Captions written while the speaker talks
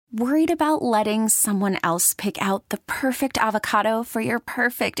Worried about letting someone else pick out the perfect avocado for your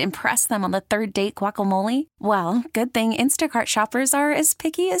perfect impress them on the third date guacamole? Well, good thing Instacart shoppers are as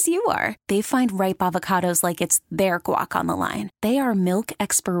picky as you are. They find ripe avocados like it's their guac on the line. They are milk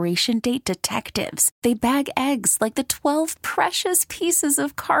expiration date detectives. They bag eggs like the 12 precious pieces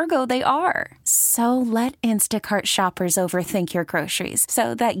of cargo they are. So let Instacart shoppers overthink your groceries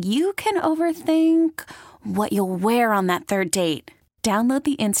so that you can overthink what you'll wear on that third date. Download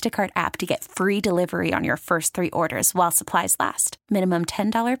the Instacart app to get free delivery on your first 3 orders while supplies last. Minimum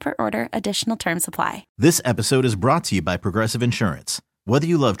 $10 per order. Additional terms apply. This episode is brought to you by Progressive Insurance. Whether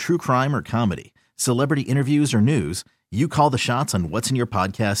you love true crime or comedy, celebrity interviews or news, you call the shots on what's in your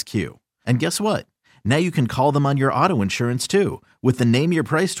podcast queue. And guess what? Now you can call them on your auto insurance too with the Name Your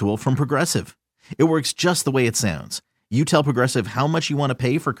Price tool from Progressive. It works just the way it sounds. You tell Progressive how much you want to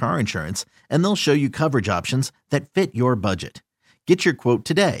pay for car insurance, and they'll show you coverage options that fit your budget. Get your quote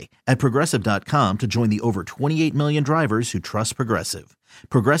today at Progressive.com to join the over 28 million drivers who trust Progressive.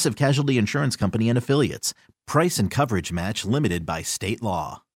 Progressive Casualty Insurance Company and Affiliates. Price and coverage match limited by state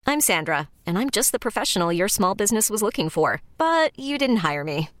law. I'm Sandra, and I'm just the professional your small business was looking for. But you didn't hire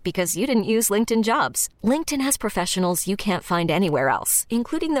me because you didn't use LinkedIn Jobs. LinkedIn has professionals you can't find anywhere else,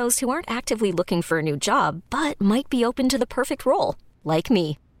 including those who aren't actively looking for a new job, but might be open to the perfect role, like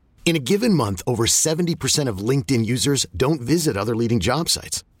me. In a given month, over 70% of LinkedIn users don't visit other leading job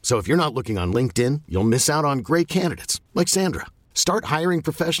sites. So if you're not looking on LinkedIn, you'll miss out on great candidates like Sandra. Start hiring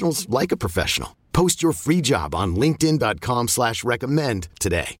professionals like a professional. Post your free job on linkedin.com/recommend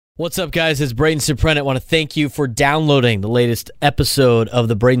today. What's up, guys? It's Braden Surprenant. I want to thank you for downloading the latest episode of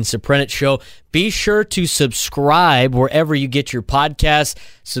the Braden Surprenant Show. Be sure to subscribe wherever you get your podcasts.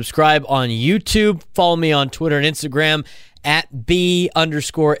 Subscribe on YouTube. Follow me on Twitter and Instagram at B_SURP,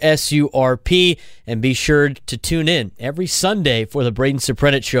 and be sure to tune in every Sunday for the Braden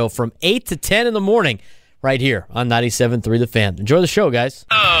Surprenant Show from 8 to 10 in the morning right here on 97.3 The Fan. Enjoy the show, guys.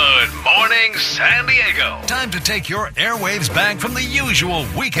 Good morning, San Diego. Time to take your airwaves back from the usual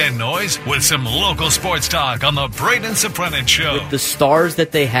weekend noise with some local sports talk on the Braden Surprenant Show. With the stars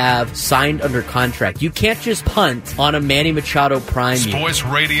that they have signed under contract, you can't just punt on a Manny Machado prime. Sports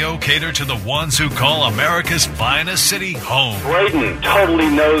radio cater to the ones who call America's finest city home. Braden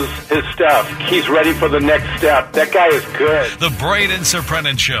totally knows his stuff. He's ready for the next step. That guy is good. The Braden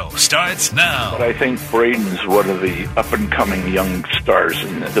Surprenant Show starts now. But I think Braden's one of the up-and-coming young stars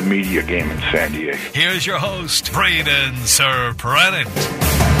in the media game in San Diego. Here's your host, Braden Surprenant.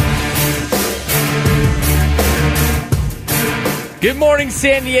 Good morning,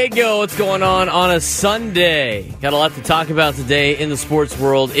 San Diego. What's going on a Sunday? Got a lot to talk about today in the sports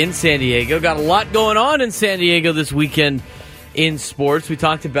world in San Diego. Got a lot going on in San Diego this weekend in sports. We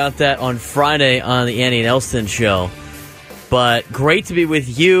talked about that on Friday on the Annie and Elston show. But great to be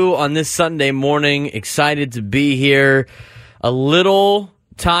with you on this Sunday morning. Excited to be here. A little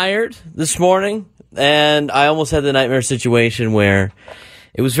tired this morning, and I almost had the nightmare situation where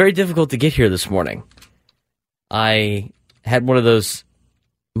it was very difficult to get here this morning. I had one of those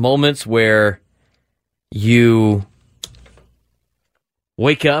moments where you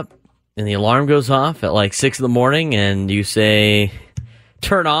wake up and the alarm goes off at like 6 in the morning and you say,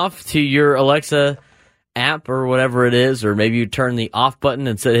 turn off to your Alexa app or whatever it is, or maybe you turn the off button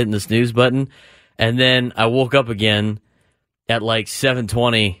instead of hitting the snooze button. And then I woke up again at like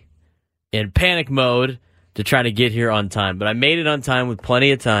 7:20 in panic mode to try to get here on time. But I made it on time with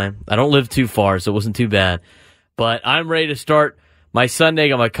plenty of time. I don't live too far, so it wasn't too bad. But I'm ready to start my Sunday.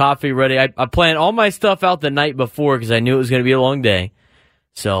 Got my coffee ready. I planned all my stuff out the night before because I knew it was going to be a long day.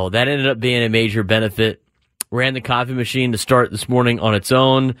 So that ended up being a major benefit. Ran the coffee machine to start this morning on its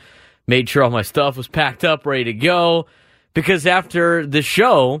own. Made sure all my stuff was packed up, ready to go. Because after the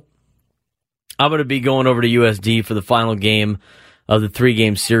show, I'm going to be going over to USD for the final game of the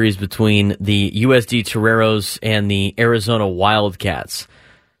 3-game series between the USD Toreros and the Arizona Wildcats.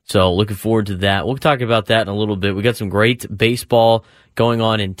 So looking forward to that. We'll talk about that in a little bit. We got some great baseball going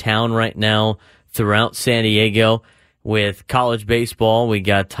on in town right now throughout San Diego with college baseball. We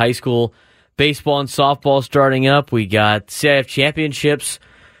got high school baseball and softball starting up. We got CIF championships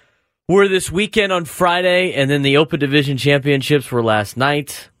were this weekend on Friday, and then the Open Division championships were last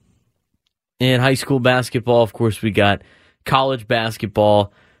night. In high school basketball, of course, we got college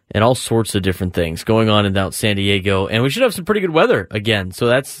basketball and all sorts of different things going on in down San Diego. And we should have some pretty good weather again. So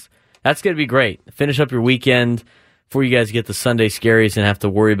that's going to be great. Finish up your weekend before you guys get the Sunday scaries and have to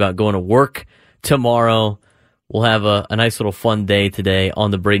worry about going to work tomorrow. We'll have a nice little fun day today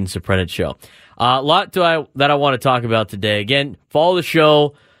on the Braden Surprenant Show. A lot that I want to talk about today. Again, follow the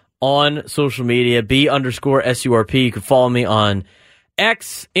show on social media, B_SURP. You can follow me on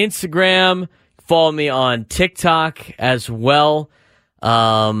X, Instagram. Follow me on TikTok as well,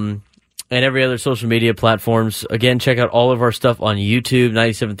 and every other social media platforms. Again, check out all of our stuff on YouTube,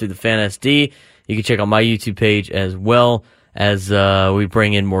 97 through the Fan SD. You can check out my YouTube page as well as we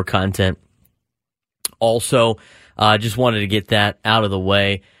bring in more content. Also, just wanted to get that out of the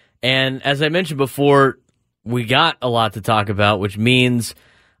way. And as I mentioned before, we got a lot to talk about, which means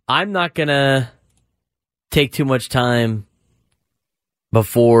I'm not going to take too much time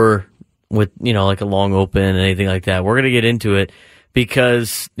before with, like a long open and anything like that. We're going to get into it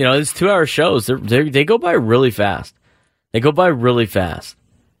because, these 2-hour shows, they go by really fast. They go by really fast.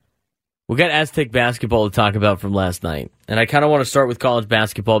 We got Aztec basketball to talk about from last night. And I kind of want to start with college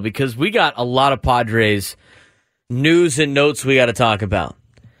basketball because we got a lot of Padres news and notes we got to talk about.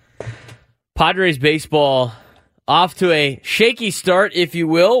 Padres baseball off to a shaky start, if you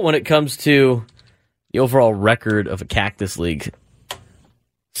will, when it comes to the overall record of a Cactus League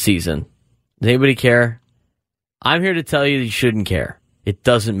season. Does anybody care? I'm here to tell you that you shouldn't care. It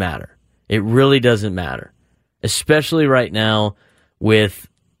doesn't matter. It really doesn't matter. Especially right now with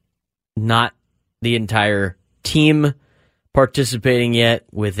not the entire team participating yet,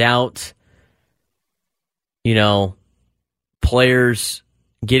 without, players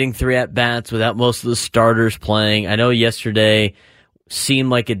getting 3 at-bats, without most of the starters playing. I know yesterday seemed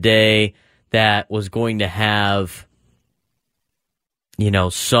like a day that was going to have,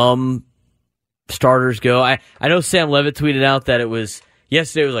 some starters go. I know Sam Levitt tweeted out that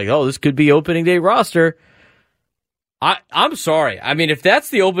yesterday was like, oh, this could be opening day roster. I'm sorry. I mean, if that's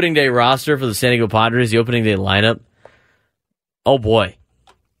the opening day roster for the San Diego Padres, the opening day lineup, oh boy.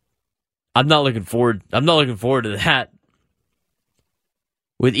 I'm not looking forward to that.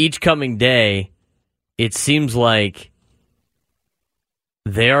 With each coming day, it seems like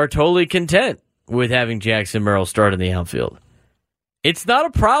they are totally content with having Jackson Merrill start in the outfield. It's not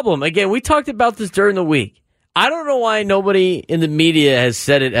a problem. Again, we talked about this during the week. I don't know why nobody in the media has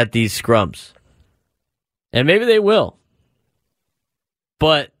said it at these scrums. And maybe they will.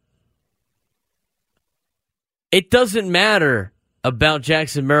 But it doesn't matter about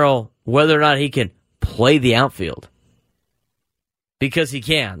Jackson Merrill whether or not he can play the outfield. Because he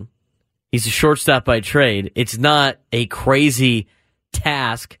can. He's a shortstop by trade. It's not a crazy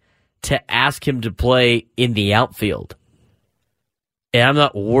task to ask him to play in the outfield. And I'm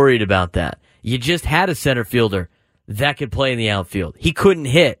not worried about that. You just had a center fielder that could play in the outfield. He couldn't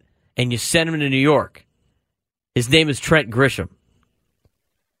hit, and you sent him to New York. His name is Trent Grisham.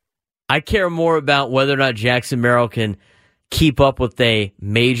 I care more about whether or not Jackson Merrill can keep up with a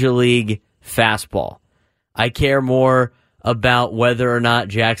major league fastball. I care more about whether or not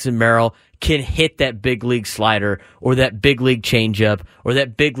Jackson Merrill can hit that big league slider or that big league changeup or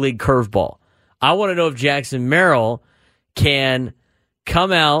that big league curveball. I want to know if Jackson Merrill can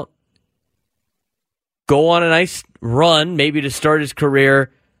come out, go on a nice run, maybe to start his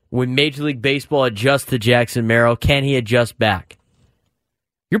career. When Major League Baseball adjusts to Jackson Merrill, can he adjust back?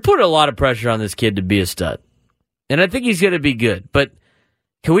 You're putting a lot of pressure on this kid to be a stud. And I think he's going to be good. But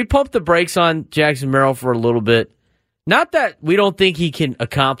can we pump the brakes on Jackson Merrill for a little bit? Not that we don't think he can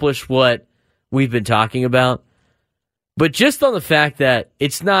accomplish what we've been talking about, but just on the fact that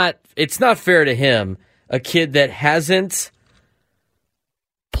it's not fair to him, a kid that hasn't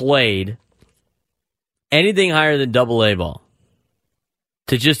played anything higher than Double-A ball,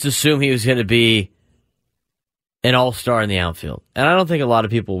 to just assume he was going to be an all-star in the outfield. And I don't think a lot of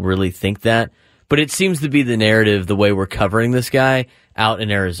people really think that, but it seems to be the narrative the way we're covering this guy out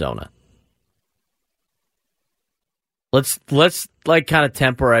in Arizona. Let's kind of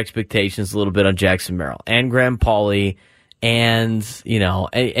temper our expectations a little bit on Jackson Merrill and Graham Pauley and,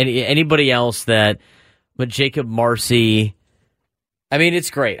 anybody else but Jacob Marcy. I mean, it's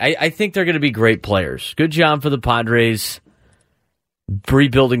great. I think they're going to be great players. Good job for the Padres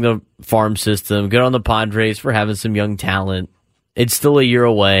rebuilding the farm system. Good on the Padres for having some young talent. It's still a year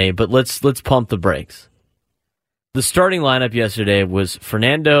away, but let's pump the brakes. The starting lineup yesterday was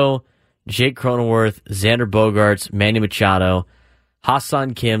Fernando, Jake Cronenworth, Xander Bogaerts, Manny Machado,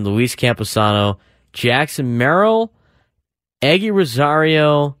 Hassan Kim, Luis Camposano, Jackson Merrill, Eggy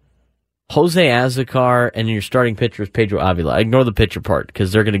Rosario, Jose Azocar, and your starting pitcher is Pedro Avila. Ignore the pitcher part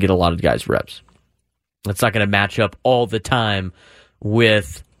because they're going to get a lot of guys reps. That's not going to match up all the time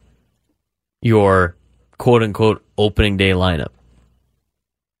with your quote-unquote opening day lineup.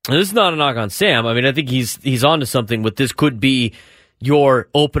 And this is not a knock on Sam. I mean, I think he's on to something with this could be your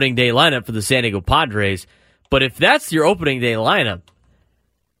opening day lineup for the San Diego Padres. But if that's your opening day lineup,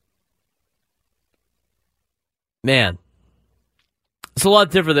 man, it's a lot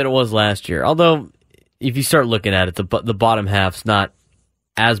different than it was last year. Although, if you start looking at it, the bottom half's not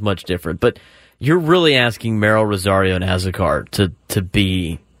as much different. But you're really asking Merrill, Rosario, and Azocar to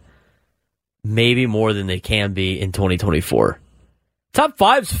be maybe more than they can be in 2024. Top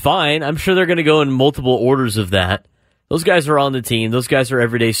 5's fine. I'm sure they're going to go in multiple orders of that. Those guys are on the team. Those guys are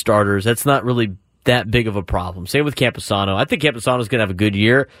everyday starters. That's not really that big of a problem. Same with Campusano. I think Campusano's going to have a good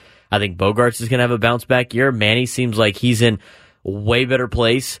year. I think Bogarts is going to have a bounce-back year. Manny seems like he's in a way better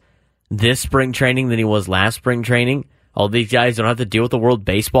place this spring training than he was last spring training. All these guys don't have to deal with the World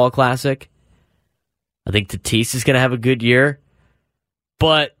Baseball Classic. I think Tatis is going to have a good year.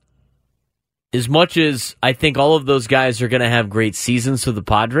 But as much as I think all of those guys are going to have great seasons for the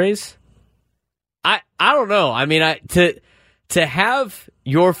Padres, I don't know. I mean, to have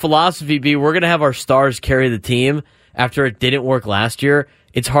your philosophy be we're going to have our stars carry the team after it didn't work last year,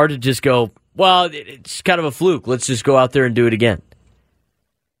 it's hard to just go, well, it's kind of a fluke. Let's just go out there and do it again.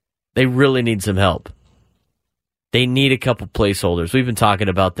 They really need some help. They need a couple placeholders. We've been talking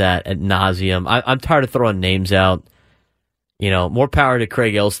about that ad nauseum. I'm tired of throwing names out. More power to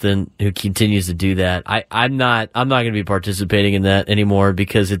Craig Elston, who continues to do that. I'm not going to be participating in that anymore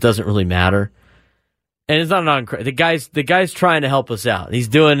because it doesn't really matter. And it's not on the guy's trying to help us out. He's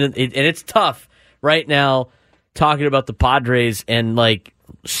doing it, and it's tough right now talking about the Padres and like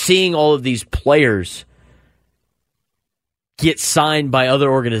seeing all of these players get signed by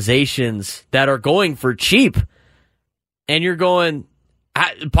other organizations that are going for cheap. And you're going,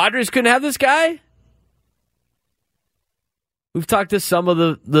 the Padres couldn't have this guy? We've talked to some of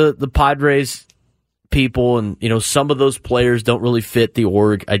the Padres people, and some of those players don't really fit the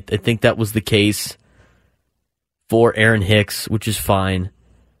org. I think that was the case for Aaron Hicks, which is fine.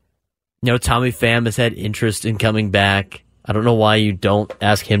 Tommy Pham has had interest in coming back. I don't know why you don't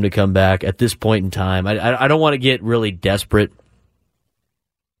ask him to come back at this point in time. I don't want to get really desperate,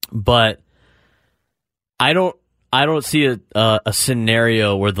 but I don't see a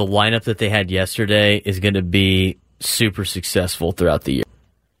scenario where the lineup that they had yesterday is going to be super successful throughout the year.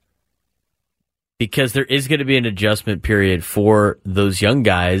 Because there is going to be an adjustment period for those young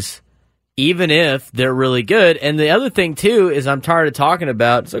guys, even if they're really good. And the other thing, too, is I'm tired of talking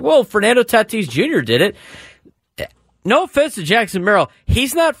about, it's like, well, Fernando Tatis Jr. did it. No offense to Jackson Merrill.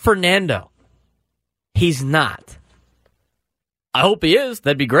 He's not Fernando. He's not. I hope he is.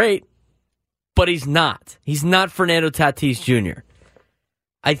 That'd be great. But he's not. He's not Fernando Tatis Jr.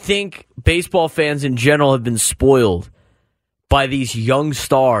 I think baseball fans in general have been spoiled by these young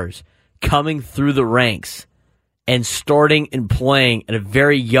stars coming through the ranks and starting and playing at a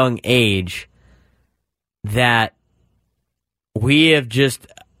very young age that we have just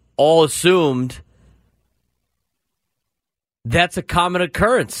all assumed that's a common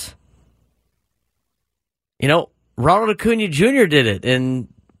occurrence. Ronald Acuna Jr. did it, and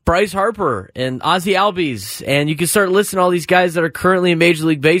Bryce Harper and Ozzie Albies, and you can start listing all these guys that are currently in Major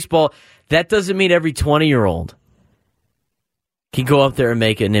League Baseball. That doesn't mean every 20-year-old can go up there and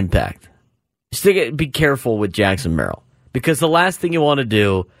make an impact. Still be careful with Jackson Merrill, because the last thing you want to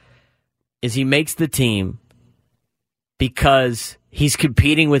do is he makes the team because he's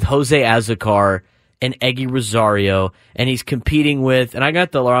competing with Jose Azocar and Eggy Rosario, and he's competing with, and I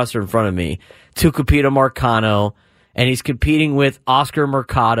got the roster in front of me, Tucupita Marcano, and he's competing with Oscar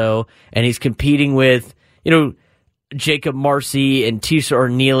Mercado, and he's competing with, Jacob Marcy and Tisa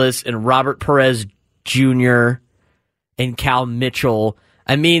Ornelas and Robert Perez Jr. and Cal Mitchell.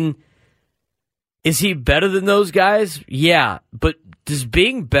 I mean, is he better than those guys? Yeah, but does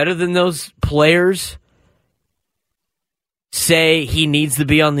being better than those players say he needs to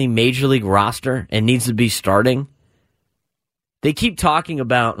be on the Major League roster and needs to be starting? They keep talking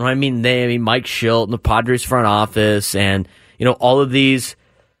about, I mean Mike Schilt and the Padres front office and, all of these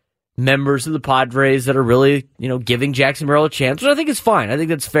members of the Padres that are really, giving Jackson Merrill a chance, which I think is fine. I think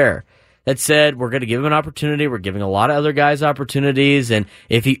that's fair. That said, we're going to give him an opportunity. We're giving a lot of other guys opportunities, and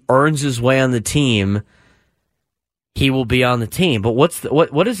if he earns his way on the team, he will be on the team. But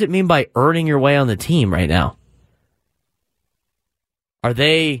what does it mean by earning your way on the team right now?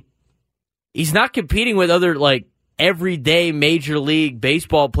 He's not competing with other, everyday Major League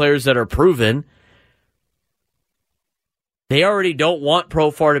Baseball players that are proven. They already don't want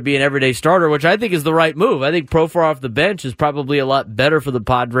Profar to be an everyday starter, which I think is the right move. I think Profar off the bench is probably a lot better for the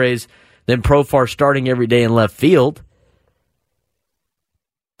Padres than Profar starting every day in left field.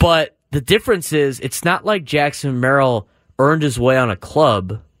 But the difference is, it's not like Jackson Merrill earned his way on a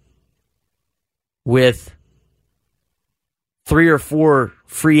club with 3 or 4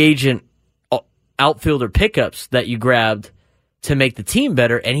 free agent outfielder pickups that you grabbed to make the team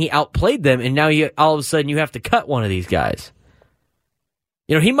better, and he outplayed them, and now all of a sudden you have to cut one of these guys.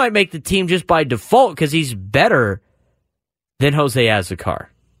 He might make the team just by default because he's better then Jose Azocar,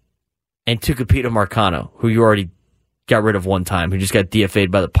 and Tucupita Marcano, who you already got rid of one time, who just got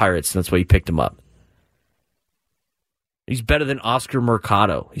DFA'd by the Pirates, and that's why you picked him up. He's better than Oscar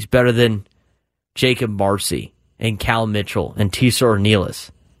Mercado. He's better than Jacob Marcy and Cal Mitchell and Tisa Ornelas.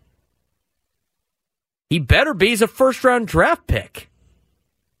 He better be. He's a first-round draft pick.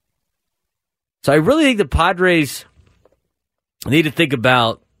 So I really think the Padres need to think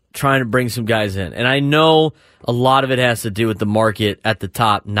about trying to bring some guys in. And I know a lot of it has to do with the market at the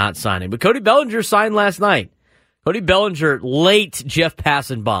top not signing. But Cody Bellinger signed last night. Cody Bellinger, late Jeff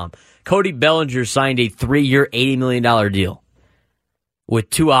Passenbaum. Cody Bellinger signed a 3-year, $80 million deal with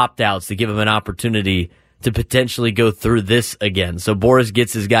 2 opt-outs to give him an opportunity to potentially go through this again. So Boris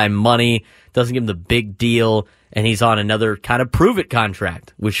gets his guy money, doesn't give him the big deal, and he's on another kind of prove-it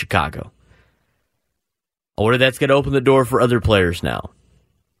contract with Chicago. I wonder if that's going to open the door for other players now.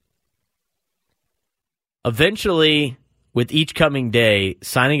 Eventually, with each coming day,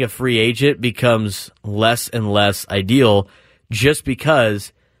 signing a free agent becomes less and less ideal just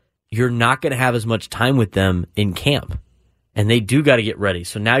because you're not going to have as much time with them in camp. And they do got to get ready.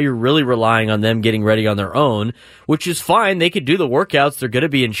 So now you're really relying on them getting ready on their own, which is fine. They could do the workouts. They're going to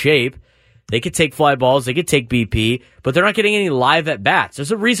be in shape. They could take fly balls. They could take BP, but they're not getting any live at-bats.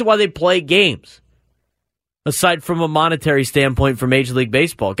 There's a reason why they play games. Aside from a monetary standpoint for Major League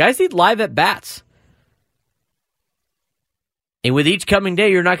Baseball, guys need live at-bats. And with each coming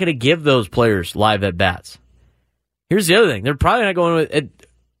day, you're not going to give those players live at-bats. Here's the other thing. They're probably not going with...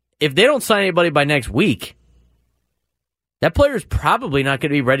 If they don't sign anybody by next week, that player's probably not going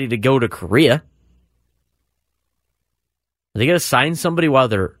to be ready to go to Korea. Are they going to sign somebody while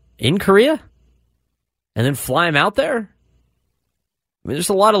they're in Korea? And then fly them out there? I mean, there's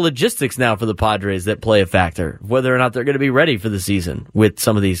a lot of logistics now for the Padres that play a factor, whether or not they're going to be ready for the season with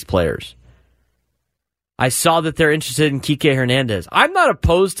some of these players. I saw that they're interested in Kike Hernandez. I'm not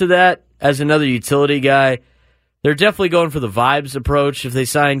opposed to that as another utility guy. They're definitely going for the vibes approach if they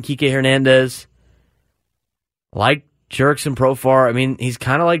sign Kike Hernandez. Like Jurickson Profar. I mean, he's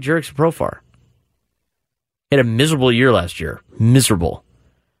kind of like Jurickson Profar. He had a miserable year last year. Miserable.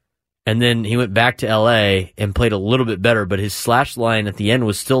 And then he went back to L.A. and played a little bit better, but his slash line at the end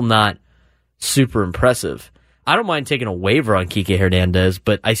was still not super impressive. I don't mind taking a waiver on Kike Hernandez,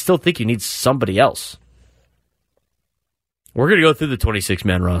 but I still think you need somebody else. We're going to go through the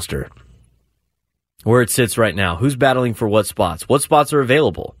 26-man roster, where it sits right now. Who's battling for what spots? What spots are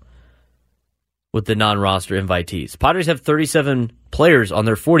available with the non-roster invitees? Padres have 37 players on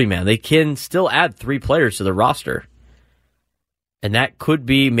their 40-man. They can still add 3 players to the roster. And that could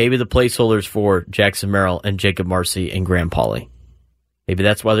be maybe the placeholders for Jackson Merrill and Jacob Marcy and Graham Pauley. Maybe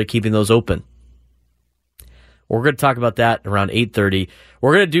that's why they're keeping those open. We're going to talk about that around 8:30. We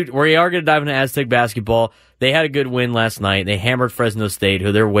are going to dive into Aztec basketball. They had a good win last night. They hammered Fresno State,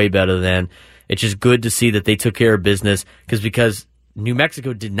 who they're way better than. It's just good to see that they took care of business because New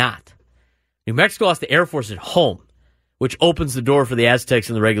Mexico did not. New Mexico lost to Air Force at home, which opens the door for the Aztecs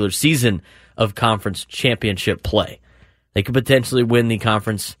in the regular season of conference championship play. They could potentially win the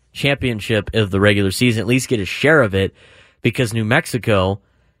conference championship of the regular season, at least get a share of it, because New Mexico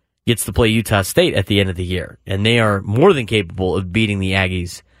gets to play Utah State at the end of the year. And they are more than capable of beating the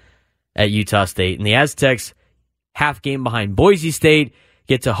Aggies at Utah State. And the Aztecs, half game behind Boise State,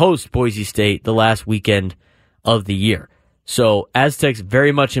 get to host Boise State the last weekend of the year. So Aztecs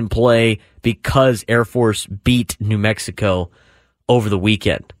very much in play because Air Force beat New Mexico over the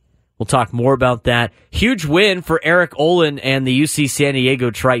weekend. We'll talk more about that. Huge win for Eric Olin and the UC San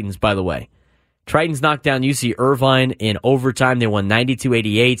Diego Tritons, by the way. Tritons knocked down UC Irvine in overtime. They won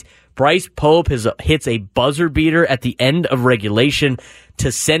 92-88. Bryce Pope hits a buzzer beater at the end of regulation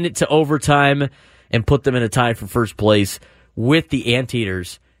to send it to overtime and put them in a tie for first place with the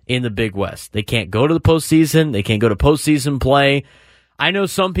Anteaters in the Big West. They can't go to the postseason. They can't go to postseason play. I know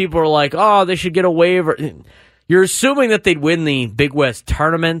some people are like, oh, they should get a waiver. You're assuming that they'd win the Big West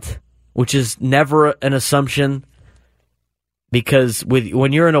tournament, which is never an assumption, because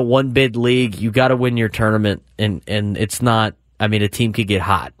when you're in a one-bid league, you got to win your tournament, and it's not, I mean, a team could get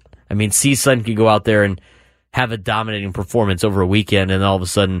hot. I mean, CSUN could go out there and have a dominating performance over a weekend, and all of a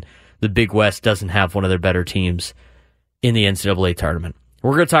sudden, the Big West doesn't have one of their better teams in the NCAA tournament.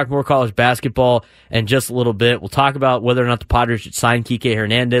 We're going to talk more college basketball in just a little bit. We'll talk about whether or not the Padres should sign Kike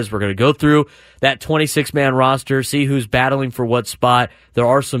Hernandez. We're going to go through that 26-man roster, see who's battling for what spot. There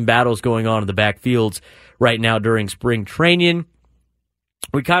are some battles going on in the backfields right now during spring training.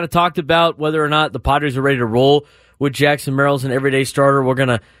 We kind of talked about whether or not the Padres are ready to roll with Jackson Merrill as an everyday starter. We're going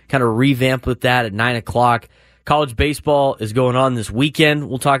to kind of revamp with that at 9 o'clock. College baseball is going on this weekend.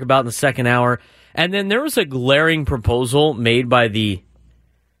 We'll talk about in the second hour. And then there was a glaring proposal made by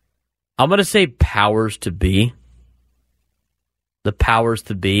I'm going to say powers to be. The powers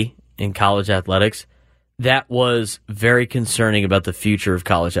to be in college athletics. That was very concerning about the future of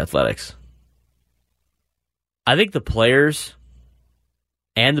college athletics. I think the players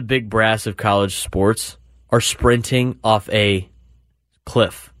and the big brass of college sports are sprinting off a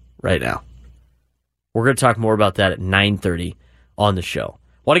cliff right now. We're going to talk more about that at 9:30 on the show.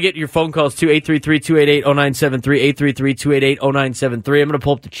 Want to get your phone calls to 833-288-0973, 833-288-0973. I'm going to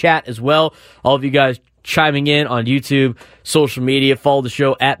pull up the chat as well. All of you guys chiming in on YouTube, social media. Follow the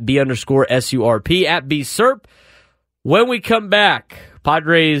show at B_SURP, at BSURP. When we come back,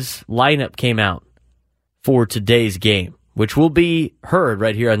 Padres lineup came out for today's game, which will be heard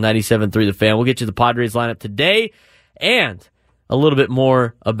right here on 97.3 The Fan. We'll get you the Padres lineup today and a little bit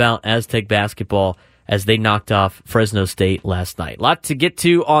more about Aztec basketball as they knocked off Fresno State last night. A lot to get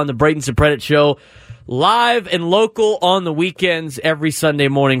to on the Braden Surprenant Show, live and local on the weekends every Sunday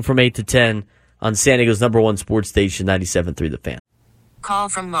morning from 8 to 10 on San Diego's #1 sports station, 97.3 The Fan. Call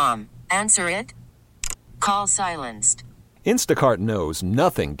from mom. Answer it. Call silenced. Instacart knows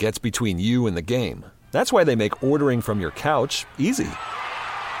nothing gets between you and the game. That's why they make ordering from your couch easy.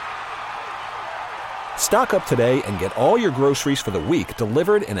 Stock up today and get all your groceries for the week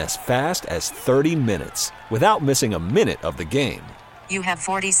delivered in as fast as 30 minutes without missing a minute of the game. You have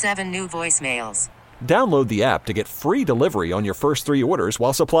 47 new voicemails. Download the app to get free delivery on your first 3 orders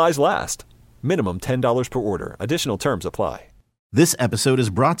while supplies last. Minimum $10 per order. Additional terms apply. This episode is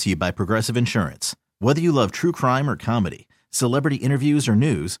brought to you by Progressive Insurance. Whether you love true crime or comedy, celebrity interviews or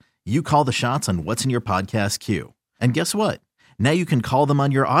news, you call the shots on what's in your podcast queue. And guess what? Now you can call them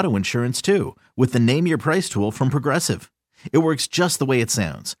on your auto insurance too with the Name Your Price tool from Progressive. It works just the way it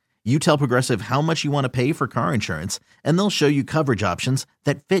sounds. You tell Progressive how much you want to pay for car insurance, and they'll show you coverage options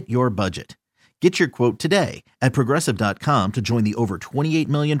that fit your budget. Get your quote today at Progressive.com to join the over 28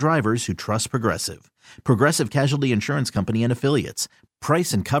 million drivers who trust Progressive. Progressive Casualty Insurance Company and Affiliates.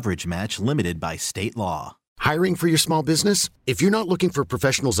 Price and coverage match limited by state law. Hiring for your small business? If you're not looking for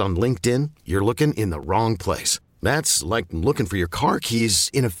professionals on LinkedIn, you're looking in the wrong place. That's like looking for your car keys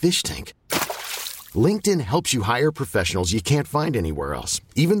in a fish tank. LinkedIn helps you hire professionals you can't find anywhere else,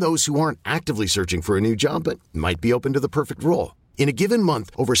 even those who aren't actively searching for a new job but might be open to the perfect role. In a given month,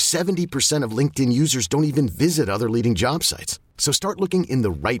 over 70% of LinkedIn users don't even visit other leading job sites. So start looking in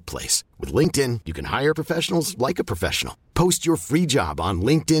the right place. With LinkedIn, you can hire professionals like a professional. Post your free job on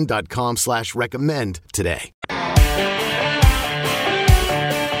linkedin.com/recommend today.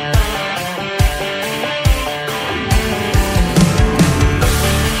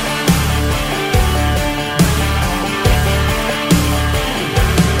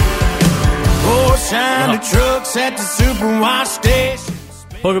 Shiny trucks at the Superwash station.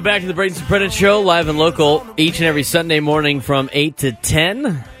 Welcome back to the Braden Surprenant Show, live and local, each and every Sunday morning from 8 to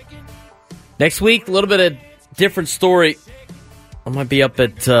 10. Next week, a little bit of different story. I might be up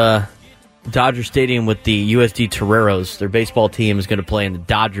at Dodger Stadium with the USD Toreros. Their baseball team is going to play in the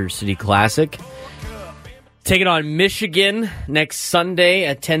Dodger City Classic. Taking on Michigan next Sunday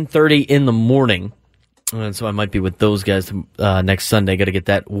at 10:30 in the morning. And so I might be with those guys next Sunday. Got to get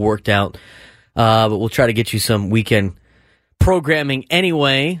that worked out. But we'll try to get you some weekend programming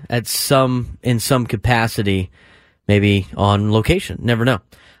anyway in some capacity, maybe on location. Never know.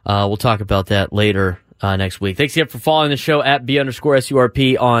 We'll talk about that later next week. Thanks again for following the show at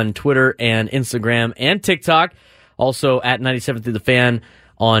B_SURP on Twitter and Instagram and TikTok. Also at 97 Through the Fan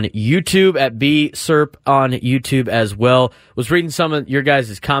on YouTube, at BSURP on YouTube as well. Was reading some of your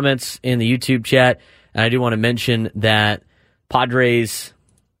guys' comments in the YouTube chat, and I do want to mention that Padres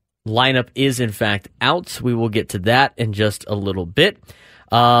lineup is, in fact, out. We will get to that in just a little bit.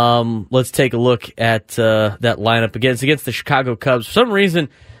 Let's take a look at that lineup again. It's against the Chicago Cubs. For some reason,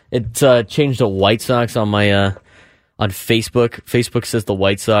 it changed to White Sox on my on Facebook. Facebook says the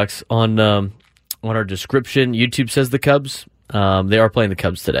White Sox on our description. YouTube says the Cubs. They are playing the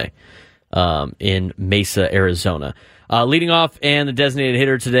Cubs today in Mesa, Arizona. Leading off and the designated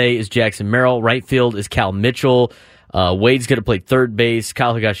hitter today is Jackson Merrill. Right field is Cal Mitchell. Wade's going to play third base.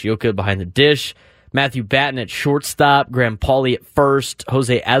 Kyle Higashioka behind the dish. Matthew Batten at shortstop. Graham Pauley at first.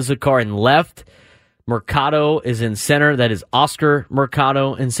 Jose Azocar in left. Mercado is in center. That is Oscar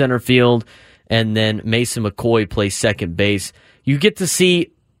Mercado in center field. And then Mason McCoy plays second base. You get to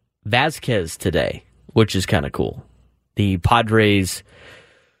see Vasquez today, which is kind of cool. The Padres'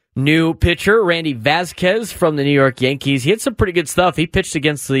 new pitcher, Randy Vasquez from the New York Yankees. He had some pretty good stuff. He pitched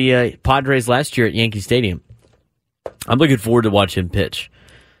against the Padres last year at Yankee Stadium. I'm looking forward to watch him pitch,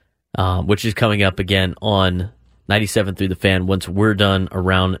 which is coming up again on 97 Through the Fan once we're done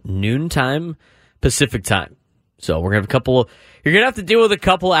around noontime Pacific time. So we're going to have you're going to have to deal with a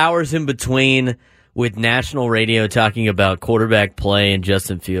couple hours in between with national radio talking about quarterback play and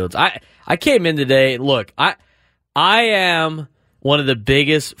Justin Fields. I came in today, look, I am one of the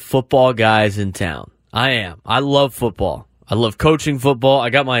biggest football guys in town. I am. I love football. I love coaching football. I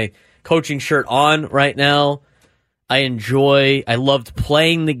got my coaching shirt on right now. I loved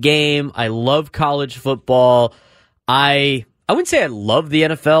playing the game. I love college football. I wouldn't say I love the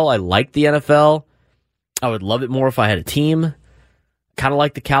NFL. I like the NFL. I would love it more if I had a team. Kind of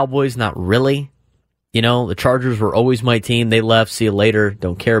like the Cowboys, not really. You know, the Chargers were always my team. They left. See you later.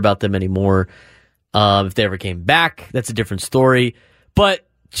 Don't care about them anymore. If they ever came back, that's a different story. But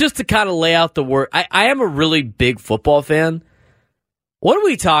just to kind of lay out the word, I am a really big football fan. What are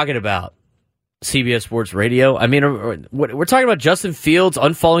we talking about? CBS Sports Radio? I mean, we're talking about Justin Fields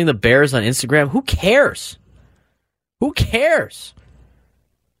unfollowing the Bears on Instagram. Who cares? Who cares?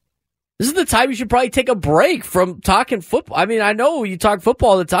 This is the time you should probably take a break from talking football. I mean, I know you talk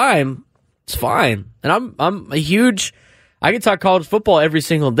football all the time. It's fine. And I'm a huge, I can talk college football every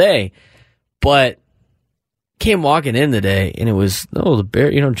single day. But came walking in today and it was, the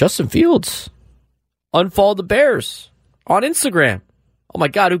Bear, Justin Fields unfollowed the Bears on Instagram. Oh my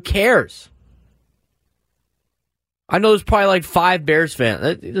God, who cares? I know there's probably like 5 Bears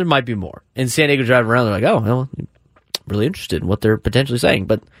fans. There might be more. In San Diego driving around, they're like, oh, well, I'm really interested in what they're potentially saying.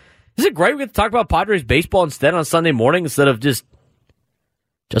 But is it great we get to talk about Padres baseball instead on Sunday morning instead of just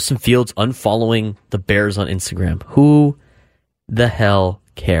Justin Fields unfollowing the Bears on Instagram? Who the hell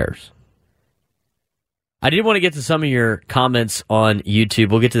cares? I did want to get to some of your comments on YouTube.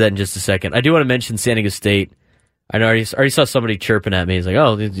 We'll get to that in just a second. I do want to mention San Diego State. I know I already saw somebody chirping at me. He's like,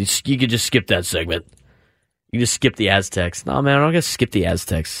 oh, you could just skip that segment. You just skip the Aztecs. No, man, I'm not going to skip the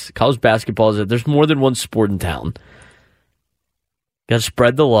Aztecs. College basketball there's more than one sport in town. Got to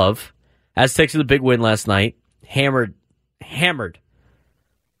spread the love. Aztecs with a big win last night. Hammered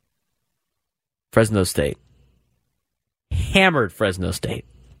Fresno State. Hammered Fresno State.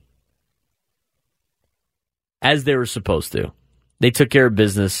 As they were supposed to. They took care of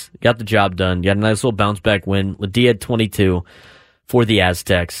business, got the job done, got a nice little bounce-back win. Ladie had 22 for the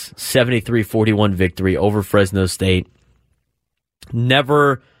Aztecs. 73-41 victory over Fresno State.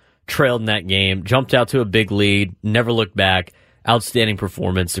 Never trailed in that game. Jumped out to a big lead. Never looked back. Outstanding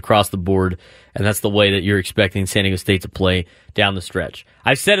performance across the board, and that's the way that you're expecting San Diego State to play down the stretch.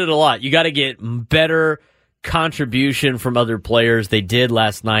 I've said it a lot. You got to get better contribution from other players. They did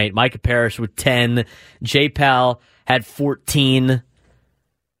last night. Micah Parrish with 10. J-Pal had 14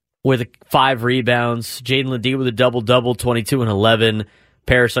 with 5 rebounds. Jaden Ladie with a double-double, 22 and 11.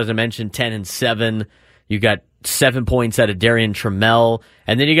 Parrish, as I mentioned, 10 and 7. You got 7 points out of Darian Trammell,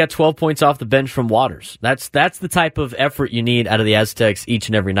 and then you got 12 points off the bench from Waters. That's the type of effort you need out of the Aztecs each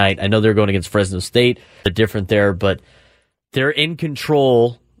and every night. I know they're going against Fresno State. They're different there, but they're in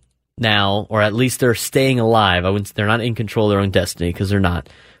control now, or at least they're staying alive. They're not in control of their own destiny because they're not,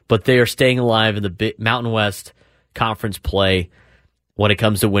 but they are staying alive in the Mountain West Conference play when it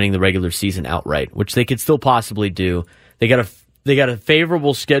comes to winning the regular season outright, which they could still possibly do. They got a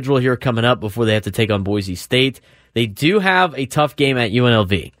favorable schedule here coming up before they have to take on Boise State. They do have a tough game at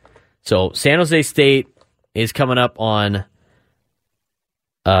UNLV. So San Jose State is coming up on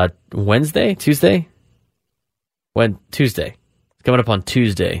Tuesday. Tuesday. It's coming up on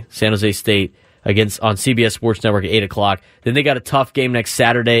Tuesday. San Jose State on CBS Sports Network at 8 o'clock. Then they got a tough game next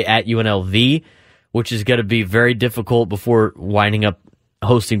Saturday at UNLV, which is going to be very difficult before winding up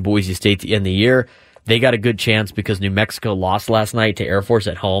hosting Boise State at the end of the year. They got a good chance because New Mexico lost last night to Air Force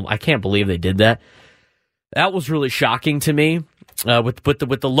at home. I can't believe they did that. That was really shocking to me. With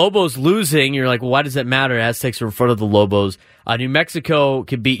the Lobos losing, you're like, well, why does that matter? Aztecs are in front of the Lobos. New Mexico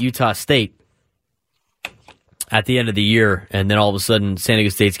could beat Utah State at the end of the year, and then all of a sudden San Diego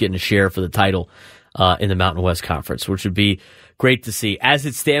State's getting a share for the title in the Mountain West Conference, which would be great to see. As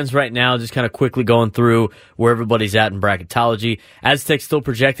it stands right now, just kind of quickly going through where everybody's at in bracketology. Aztecs still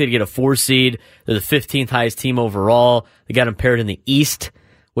projected to get a 4 seed. They're the 15th highest team overall. They got them paired in the East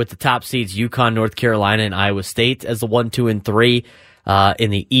with the top seeds UConn, North Carolina, and Iowa State as the 1, 2, and 3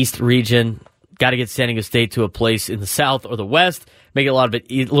 in the East region. Got to get San Diego State to a place in the South or the West. Make it a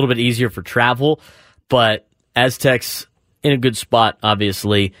little bit easier for travel. But Aztecs in a good spot,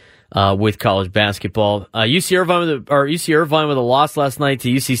 obviously, with college basketball. UC Irvine with a loss last night to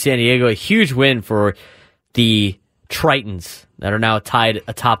UC San Diego. A huge win for the Tritons that are now tied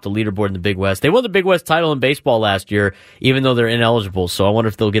atop the leaderboard in the Big West. They won the Big West title in baseball last year, even though they're ineligible. So I wonder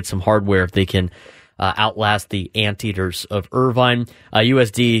if they'll get some hardware if they can outlast the Anteaters of Irvine.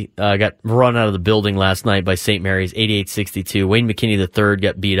 USD got run out of the building last night by St. Mary's, 88-62. Wayne McKinney III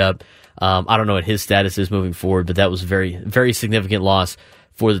got beat up I don't know what his status is moving forward, but that was a very, very significant loss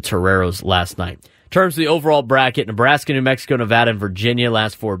for the Toreros last night. In terms of the overall bracket, Nebraska, New Mexico, Nevada, and Virginia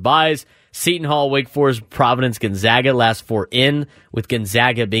last 4 byes. Seton Hall, Wake Forest, Providence, Gonzaga last 4 in, with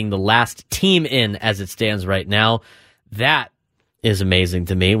Gonzaga being the last team in as it stands right now. That is amazing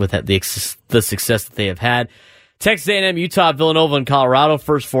to me with the success that they have had. Texas A&M, Utah, Villanova, and Colorado,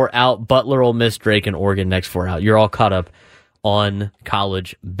 first 4 out. Butler, Ole Miss, Drake, and Oregon, next 4 out. You're all caught up on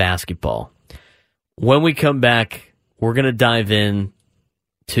college basketball. When we come back, we're going to dive in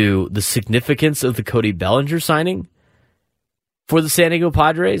to the significance of the Cody Bellinger signing for the San Diego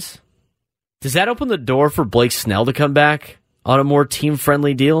Padres. Does that open the door for Blake Snell to come back on a more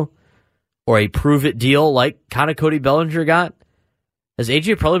team-friendly deal? Or a prove-it deal like kind of Cody Bellinger got? Has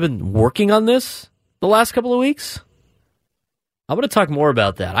AJ probably been working on this the last couple of weeks? I'm going to talk more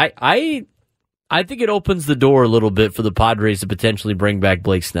about that. I think it opens the door a little bit for the Padres to potentially bring back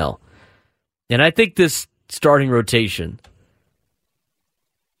Blake Snell. And I think this starting rotation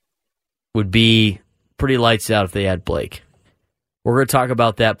would be pretty lights out if they had Blake. We're going to talk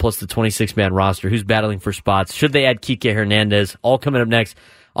about that, plus the 26-man roster, who's battling for spots. Should they add Kike Hernandez? All coming up next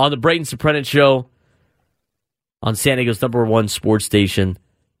on the Braden Surprenant Show on San Diego's #1 sports station,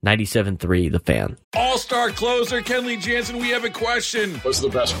 97.3 The Fan. All-star closer Kenley Jansen, we have a question. What's the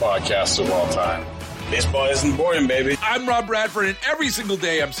best podcast of all time? Baseball isn't boring, baby. I'm Rob Bradford, and every single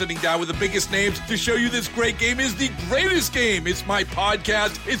day I'm sitting down with the biggest names to show you this great game is the greatest game. It's my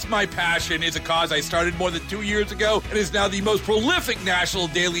podcast. It's my passion. It's a cause I started more than 2 years ago and is now the most prolific national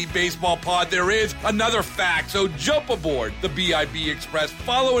daily baseball pod there is. Another fact, so jump aboard the BIB Express.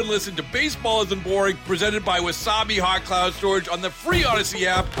 Follow and listen to Baseball Isn't Boring, presented by Wasabi Hot Cloud Storage on the free Odyssey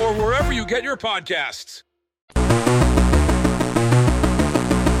app or wherever you get your podcasts.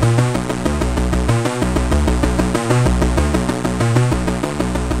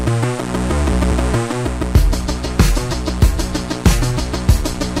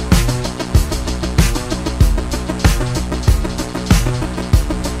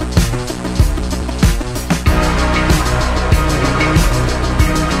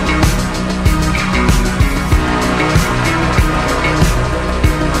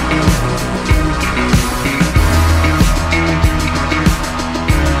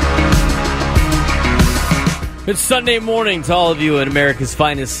 It's Sunday morning to all of you in America's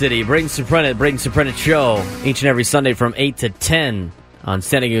finest city. Braden Surprenant Show, each and every Sunday from 8 to 10 on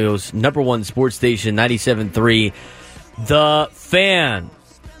San Diego's #1 sports station, 97.3 The Fan.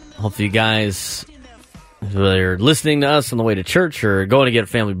 Hopefully you guys, whether you're listening to us on the way to church or going to get a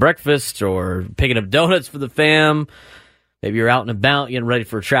family breakfast or picking up donuts for the fam, maybe you're out and about getting ready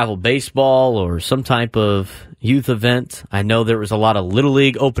for travel baseball or some type of youth event. I know there was a lot of Little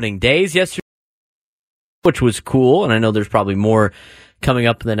League opening days yesterday, which was cool, and I know there's probably more coming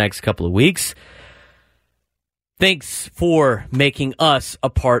up in the next couple of weeks. Thanks for making us a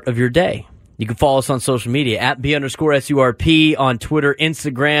part of your day. You can follow us on social media at @B_SURP on Twitter,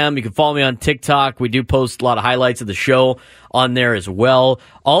 Instagram. You can follow me on TikTok. We do post a lot of highlights of the show on there as well.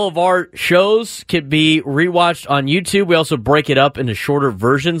 All of our shows can be rewatched on YouTube. We also break it up into shorter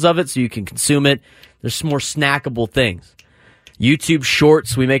versions of it so you can consume it. There's some more snackable things. YouTube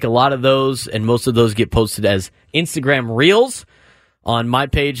Shorts, we make a lot of those, and most of those get posted as Instagram Reels on my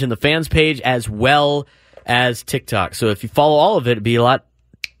page and the fans page, as well as TikTok. So if you follow all of it, it'd be a lot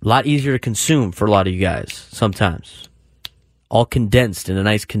easier to consume for a lot of you guys sometimes. All condensed in a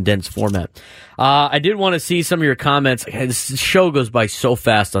nice condensed format. I did want to see some of your comments. This show goes by so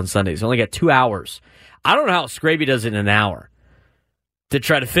fast on Sundays. I only got 2 hours. I don't know how Scraby does it in an hour to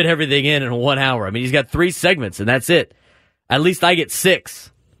try to fit everything in 1 hour. I mean, he's got 3 segments, and that's it. At least I get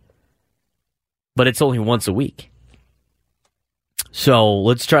 6. But it's only once a week. So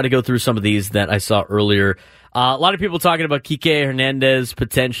let's try to go through some of these that I saw earlier. A lot of people talking about Kike Hernandez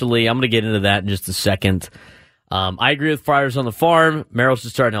potentially. I'm going to get into that in just a second. I agree with Friars on the Farm. Merrill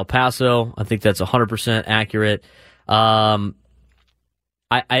should start in El Paso. I think that's 100% accurate. I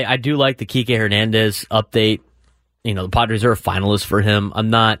do like the Kike Hernandez update. You know, the Padres are a finalist for him. I'm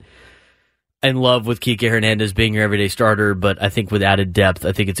not in love with Kike Hernandez being your everyday starter, but I think with added depth,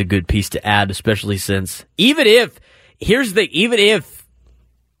 I think it's a good piece to add, especially since even if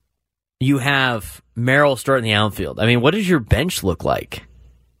you have Merrill starting the outfield, I mean, what does your bench look like?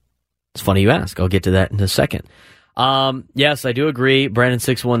 It's funny you ask. I'll get to that in a second. Yes, I do agree. Brandon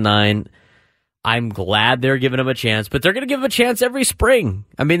 619. I'm glad they're giving him a chance, but they're going to give him a chance every spring.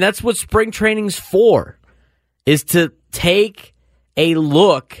 I mean, that's what spring training's for, is to take a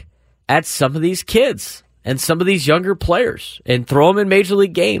look at some of these kids and some of these younger players and throw them in major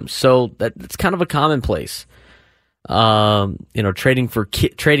league games. So that's kind of a commonplace. Trading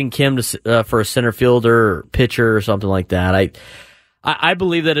Kim for a center fielder or pitcher or something like that. I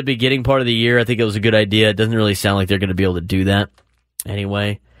believe that at the beginning part of the year, I think it was a good idea. It doesn't really sound like they're going to be able to do that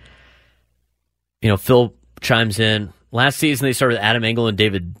anyway. Phil chimes in. Last season, they started Adam Engel and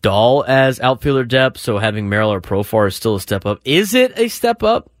David Dahl as outfielder depth, so having Merrill or Profar is still a step up. Is it a step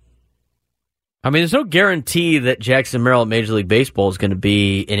up? I mean, there's no guarantee that Jackson Merrill at Major League Baseball is going to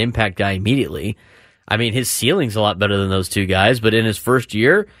be an impact guy immediately. I mean, his ceiling's a lot better than those two guys, but in his first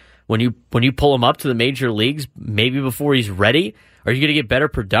year, when you pull him up to the major leagues, maybe before he's ready, are you going to get better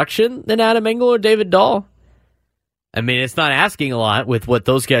production than Adam Engel or David Dahl? I mean, it's not asking a lot with what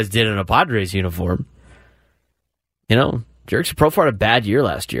those guys did in a Padres uniform. Jerickson Profar had a bad year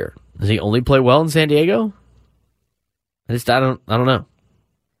last year. Does he only play well in San Diego? I don't know.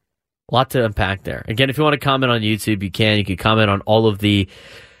 A lot to unpack there. Again, if you want to comment on YouTube, you can. You can comment on all of the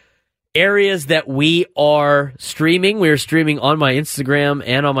areas that we are streaming. We are streaming on my Instagram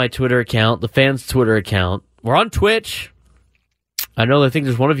and on my Twitter account, the fans' Twitter account. We're on Twitch. I think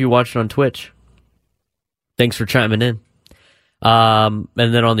there's one of you watching on Twitch. Thanks for chiming in. And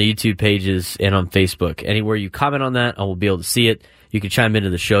then on the YouTube pages and on Facebook. Anywhere you comment on that, I will be able to see it. You can chime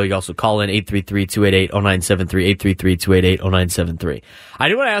into the show. You can also call in 833-288-0973, 833-288-0973. I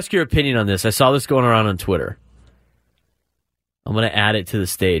do want to ask your opinion on this. I saw this going around on Twitter. I'm going to add it to the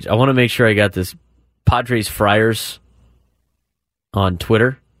stage. I want to make sure I got this. Padres Friars on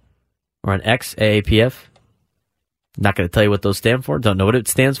Twitter or on X, AAPF. Not going to tell you what those stand for. Don't know what it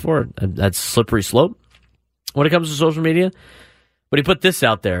stands for. That's slippery slope when it comes to social media. But he put this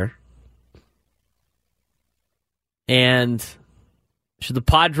out there. And should the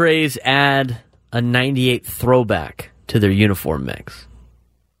Padres add a 98 throwback to their uniform mix?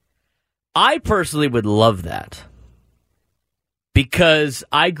 I personally would love that. Because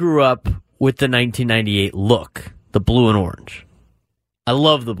I grew up with the 1998 look, the blue and orange. I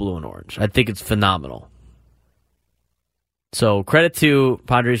love the blue and orange. I think it's phenomenal. So credit to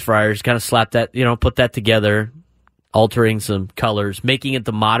Padres Friars, kind of slapped that, put that together, altering some colors, making it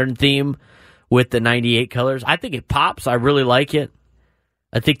the modern theme with the 98 colors. I think it pops. I really like it.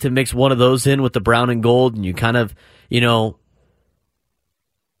 I think to mix one of those in with the brown and gold, and you kind of,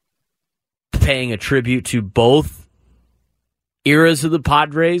 paying a tribute to both eras of the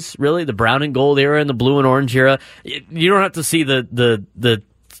Padres, really, the brown and gold era and the blue and orange era. You don't have to see the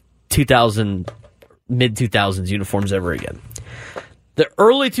mid-2000s uniforms ever again. The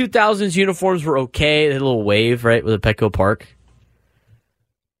early 2000s uniforms were okay. They had a little wave, right, with a Petco Park.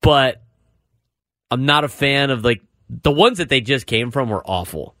 But I'm not a fan of, the ones that they just came from were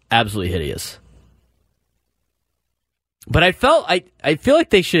awful. Absolutely hideous. But I feel like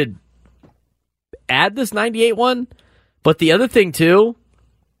they should add this 98 one. But the other thing, too,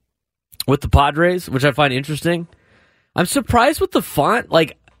 with the Padres, which I find interesting, I'm surprised with the font.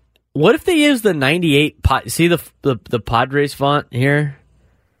 What if they use the 98? See the Padres font here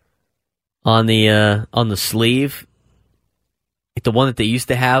on the sleeve, the one that they used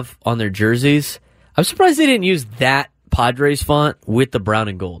to have on their jerseys. I'm surprised they didn't use that Padres font with the brown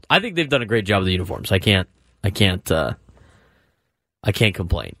and gold. I think they've done a great job with the uniforms. I can't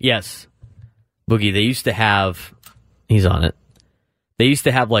complain. Yes, Boogie. They used to have. He's on it. They used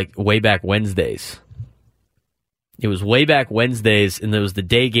to have way back Wednesdays. It was way back Wednesdays, and there was the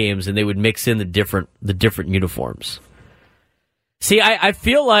day games, and they would mix in the different uniforms. See, I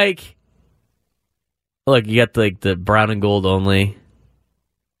feel like, look, you got the brown and gold only,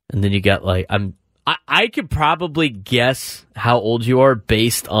 and then you got I could probably guess how old you are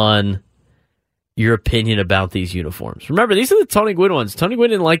based on your opinion about these uniforms. Remember, these are the Tony Gwynn ones. Tony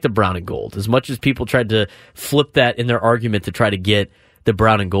Gwynn didn't like the brown and gold as much as people tried to flip that in their argument to try to get the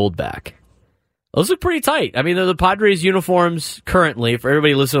brown and gold back. Those look pretty tight. I mean, they're the Padres uniforms currently. For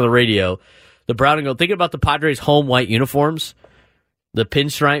everybody listening on the radio, the brown and gold. Thinking about the Padres home white uniforms, the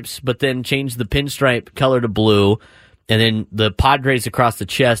pinstripes, but then change the pinstripe color to blue. And then the Padres across the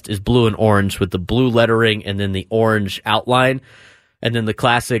chest is blue and orange with the blue lettering and then the orange outline. And then the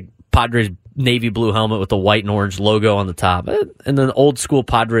classic Padres navy blue helmet with the white and orange logo on the top. And then the old school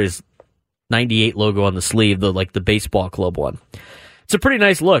Padres 98 logo on the sleeve, the baseball club one. It's a pretty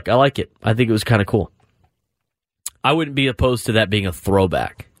nice look. I like it. I think it was kind of cool. I wouldn't be opposed to that being a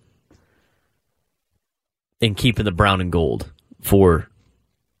throwback and keeping the brown and gold for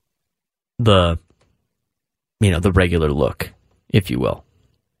the regular look, if you will.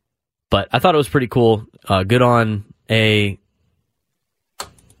 But I thought it was pretty cool. Good on a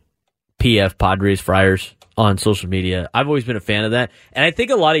PF, Padres Friars, on social media. I've always been a fan of that. And I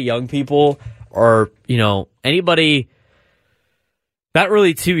think a lot of young people are, anybody not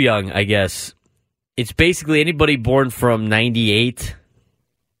really too young, I guess, it's basically anybody born from 98,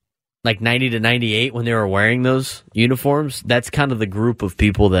 like 90 to 98 when they were wearing those uniforms. That's kind of the group of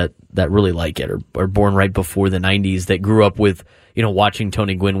people that really like it, or born right before the 90s that grew up with, watching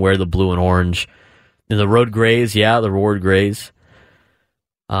Tony Gwynn wear the blue and orange. And the road grays, the road grays.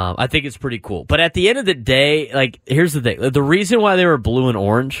 I think it's pretty cool. But at the end of the day, like, here's the thing. The reason why they were blue and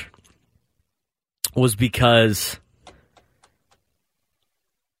orange was because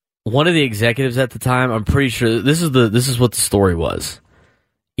one of the executives at the time, I'm pretty sure this is what the story was.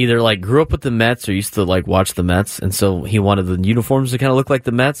 Either like grew up with the Mets or used to like watch the Mets, and so he wanted the uniforms to kind of look like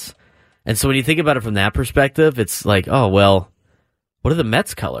the Mets. And so when you think about it from that perspective, it's like, oh well, what are the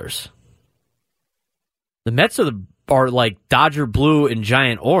Mets colors? The Mets are like Dodger blue and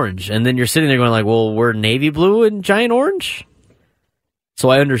giant orange, and then you're sitting there going like, well, we're navy blue and giant orange. So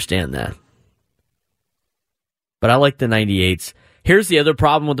I understand that, but I like the 98s. Here's the other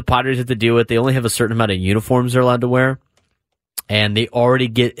problem with the Padres have to deal with: they only have a certain amount of uniforms they're allowed to wear, and they already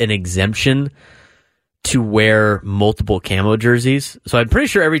get an exemption to wear multiple camo jerseys. So I'm pretty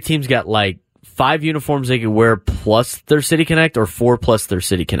sure every team's got like 5 uniforms they could wear plus their City Connect, or 4 plus their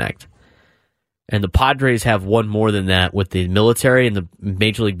City Connect. And the Padres have one more than that with the military, and the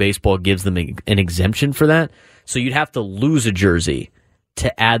Major League Baseball gives them an exemption for that. So you'd have to lose a jersey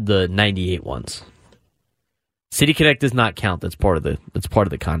to add the 98 ones. City Connect does not count. That's part of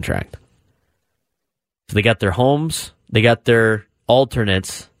the contract. So they got their homes, they got their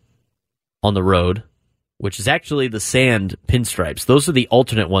alternates on the road, which is actually the sand pinstripes. Those are the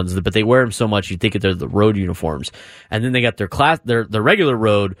alternate ones, but they wear them so much you think they're the road uniforms. And then they got their regular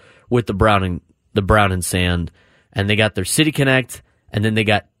road with the brown and sand, and they got their City Connect, and then they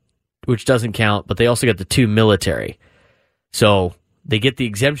got, which doesn't count, but they also got the 2 military. So they get the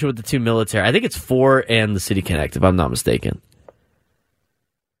exemption with the 2 military. I think it's 4 and the City Connect, if I'm not mistaken.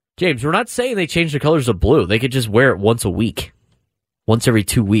 James, we're not saying they change the colors of blue. They could just wear it once a week. Once every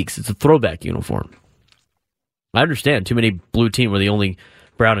 2 weeks. It's a throwback uniform. I understand. Too many blue team were the only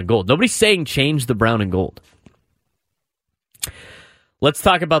brown and gold. Nobody's saying change the brown and gold. Let's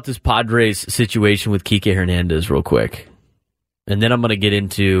talk about this Padres situation with Kike Hernandez real quick. And then I'm going to get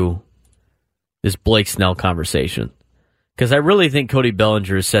into this Blake Snell conversation. Because I really think Cody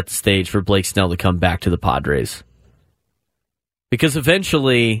Bellinger has set the stage for Blake Snell to come back to the Padres. Because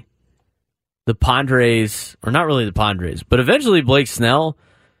eventually, the Padres, or not really the Padres, but eventually Blake Snell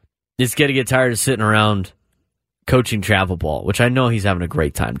is going to get tired of sitting around coaching travel ball, which I know he's having a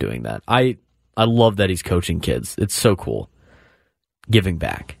great time doing that. I love that he's coaching kids. It's so cool. Giving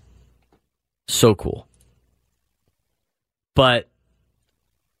back. So cool. But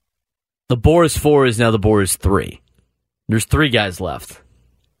the Boris 4 is now the Boris 3. There's 3 guys left.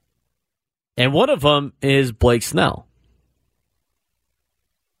 And one of them is Blake Snell.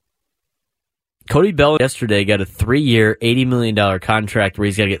 Cody Bellinger yesterday got a 3-year, $80 million contract where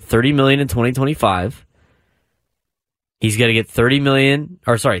he's got to get $30 million in 2025. He's got to get $30 million in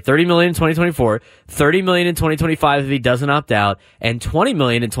 2024, $30 million in 2025 if he doesn't opt out, and $20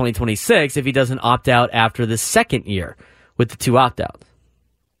 million in 2026 if he doesn't opt out after the second year with the 2 opt-outs.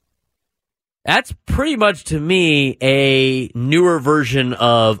 That's pretty much, to me, a newer version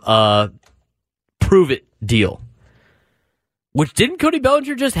of a prove-it deal. Which, didn't Cody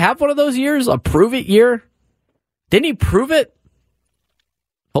Bellinger just have one of those years? A prove-it year? Didn't he prove it?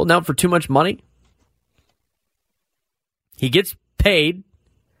 Holding out for too much money? He gets paid,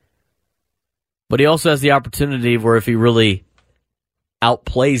 but he also has the opportunity where if he really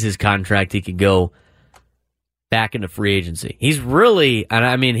outplays his contract, he could go back into free agency. He is really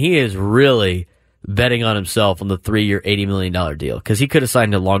betting on himself on the 3-year, $80 million deal, because he could have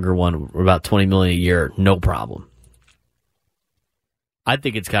signed a longer one, about $20 million a year, no problem. I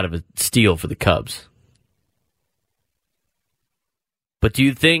think it's kind of a steal for the Cubs. But do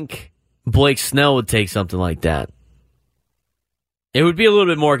you think Blake Snell would take something like that? It would be a little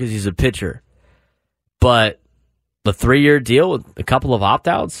bit more because he's a pitcher. But the 3-year deal with a couple of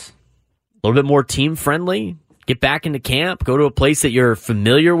opt-outs, a little bit more team-friendly, get back into camp, go to a place that you're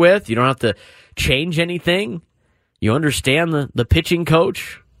familiar with. You don't have to change anything. You understand the pitching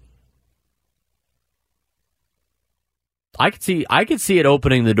coach. I could see it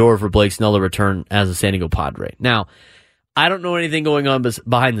opening the door for Blake Snell to return as a San Diego Padre. Now, I don't know anything going on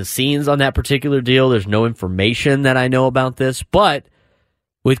behind the scenes on that particular deal. There's no information that I know about this. But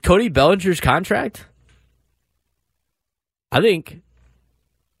with Cody Bellinger's contract, I think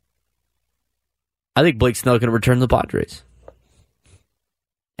Blake Snell can return to the Padres.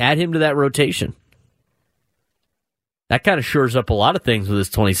 Add him to that rotation. That kind of shores up a lot of things with this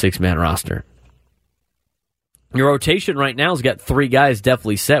 26-man roster. Your rotation right now has got 3 guys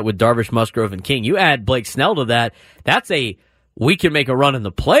definitely set with Darvish, Musgrove, and King. You add Blake Snell to that, that's a we can make a run in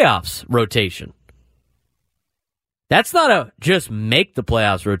the playoffs rotation. That's not a just make the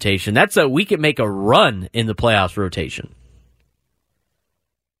playoffs rotation. That's a we can make a run in the playoffs rotation.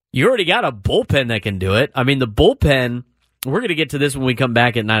 You already got a bullpen that can do it. I mean, the bullpen, we're going to get to this when we come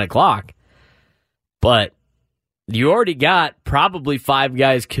back at 9 o'clock. But you already got probably 5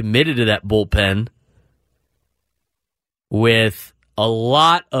 guys committed to that bullpen with a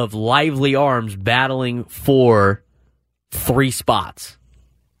lot of lively arms battling for 3 spots.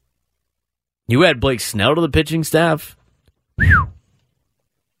 You add Blake Snell to the pitching staff. Whew.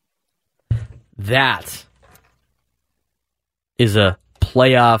 That is a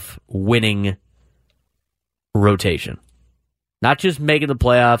playoff winning rotation. Not just making the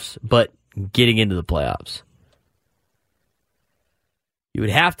playoffs, but getting into the playoffs. You would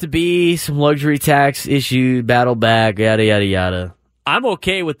have to be some luxury tax issue, battle back, yada, yada, yada. I'm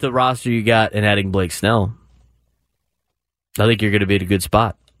okay with the roster you got and adding Blake Snell. I think you're going to be in a good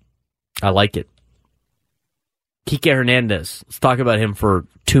spot. I like it. Kike Hernandez. Let's talk about him for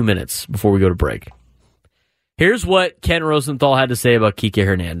 2 minutes before we go to break. Here's what Ken Rosenthal had to say about Kike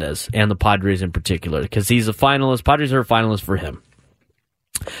Hernandez and the Padres in particular, because he's a finalist. Padres are a finalist for him.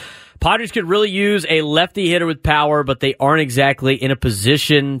 Padres could really use a lefty hitter with power, but they aren't exactly in a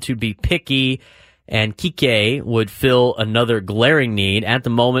position to be picky, and Kike would fill another glaring need. At the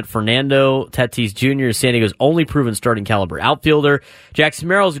moment, Fernando Tatis Jr. is San Diego's only proven starting caliber outfielder. Jackson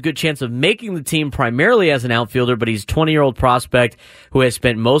Merrill has a good chance of making the team primarily as an outfielder, but he's a 20-year-old prospect who has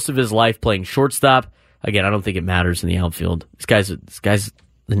spent most of his life playing shortstop. Again, I don't think it matters in the outfield. This guy's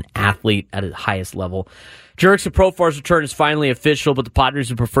an athlete at the highest level. Jurickson Profar's return is finally official, but the Padres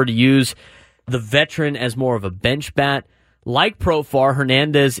would prefer to use the veteran as more of a bench bat. Like Profar,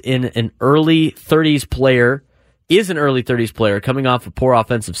 Hernandez is an early 30s player coming off a poor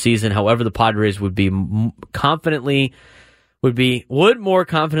offensive season. However, the Padres would more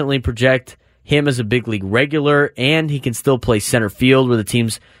confidently project him as a big league regular, and he can still play center field, where the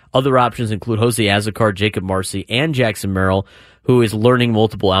team's other options include Jose Azocar, Jacob Marcy, and Jackson Merrill, who is learning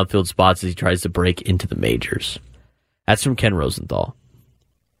multiple outfield spots as he tries to break into the majors. That's from Ken Rosenthal.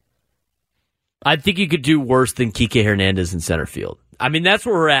 I think you could do worse than Kike Hernandez in center field. I mean, that's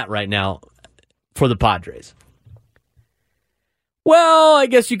where we're at right now for the Padres. Well, I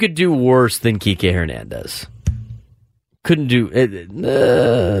guess you could do worse than Kike Hernandez. Couldn't do it.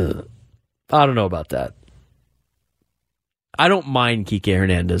 I don't know about that. I don't mind Kike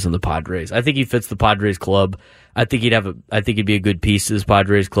Hernandez in the Padres. I think he fits the Padres club. I think he'd be a good piece to this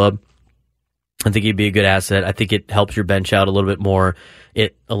Padres club. I think he'd be a good asset. I think it helps your bench out a little bit more.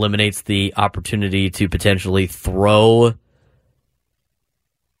 It eliminates the opportunity to potentially throw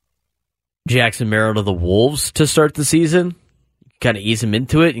Jackson Merrill to the Wolves to start the season. Kind of ease him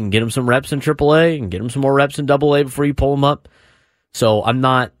into it and get him some reps in AAA and get him some more reps in AA before you pull him up. So I'm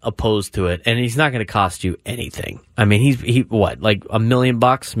not opposed to it, and he's not going to cost you anything. I mean, he like $1 million,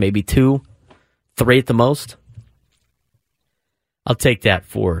 maybe 2, 3 at the most. I'll take that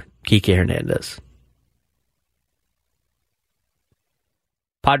for Kike Hernandez.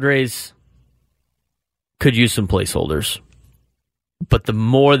 Padres could use some placeholders, but the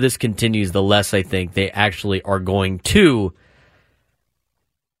more this continues, the less I think they actually are going to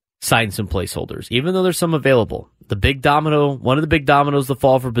sign some placeholders, even though there's some available. One of the big dominoes to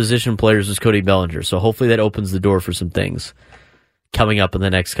fall for position players is Cody Bellinger, so hopefully that opens the door for some things coming up in the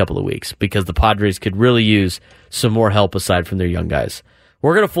next couple of weeks, because the Padres could really use some more help aside from their young guys.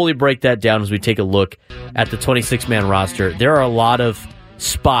 We're going to fully break that down as we take a look at the 26-man roster. There are a lot of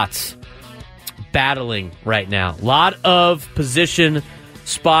spots battling right now. A lot of position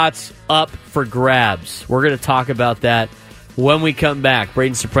spots up for grabs. We're going to talk about that when we come back.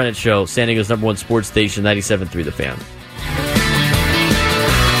 Braden Surprenant Show, San Diego's #1 sports station, 97.3 The Fan.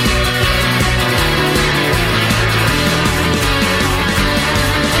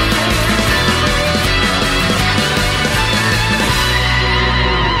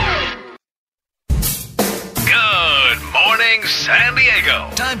 San Diego.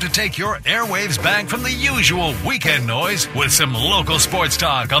 Time to take your airwaves back from the usual weekend noise with some local sports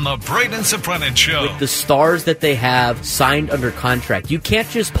talk on the Braden Surprenant Show. With the stars that they have signed under contract, you can't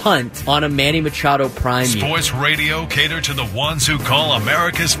just punt on a Manny Machado prime. Sports radio cater to the ones who call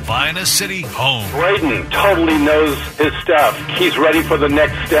America's finest city home. Braden totally knows his stuff. He's ready for the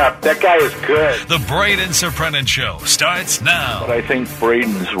next step. That guy is good. The Braden Surprenant Show starts now. But I think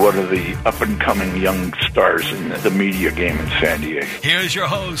Braden's one of the up-and-coming young stars in the media game in San Diego. Here's your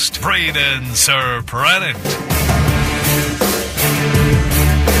host, Braden Surprenant.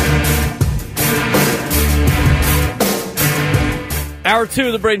 Hour 2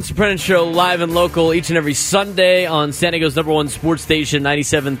 of the Braden Surprenant Show, live and local each and every Sunday on San Diego's #1 sports station,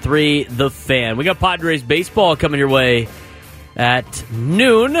 97.3 The Fan. We got Padres baseball coming your way at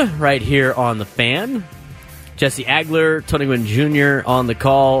noon right here on The Fan. Jesse Agler, Tony Gwynn Jr. on the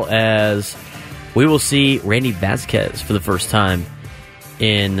call as we will see Randy Vasquez for the first time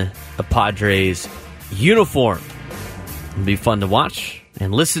in a Padres uniform. It'll be fun to watch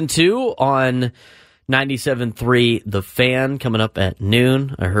and listen to on 97.3 The Fan coming up at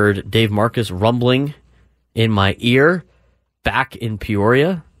noon. I heard Dave Marcus rumbling in my ear back in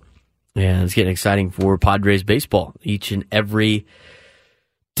Peoria. And it's getting exciting for Padres baseball. Each and every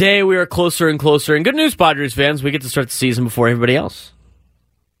day we are closer and closer. And good news, Padres fans, we get to start the season before everybody else.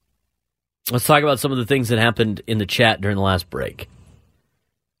 Let's talk about some of the things that happened in the chat during the last break.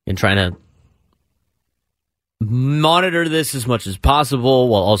 And trying to monitor this as much as possible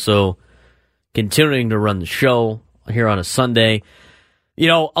while also continuing to run the show here on a Sunday. You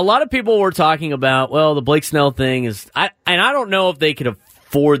know, a lot of people were talking about, well, the Blake Snell thing is, and I don't know if they could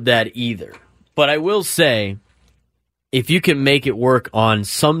afford that either. But I will say, if you can make it work on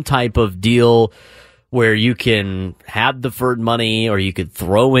some type of deal where you can have deferred money or you could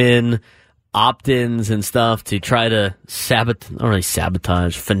throw in opt-ins and stuff to try to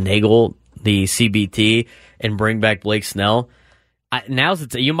sabotage, finagle the CBT and bring back Blake Snell, now's the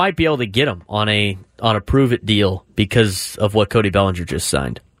time. You might be able to get him on a prove-it deal because of what Cody Bellinger just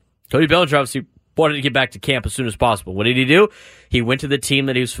signed. Cody Bellinger obviously wanted to get back to camp as soon as possible. What did he do? He went to the team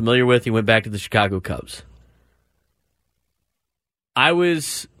that he was familiar with. He went back to the Chicago Cubs. I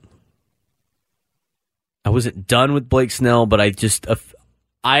wasn't done with Blake Snell, but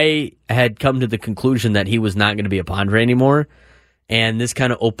I had come to the conclusion that he was not going to be a Padre anymore, and this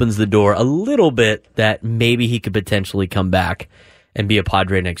kind of opens the door a little bit that maybe he could potentially come back and be a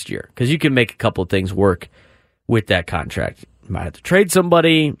Padre next year. Because you can make a couple of things work with that contract. You might have to trade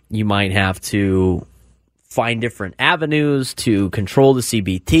somebody. You might have to find different avenues to control the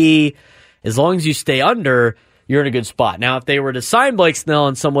CBT. As long as you stay under, you're in a good spot. Now, if they were to sign Blake Snell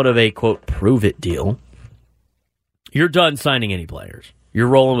on somewhat of a, quote, prove-it deal, you're done signing any players. You're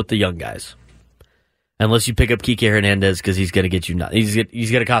rolling with the young guys. Unless you pick up Kike Hernandez because he's going to get you nothing.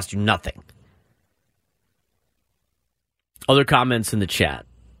 He's going to cost you nothing. Other comments in the chat.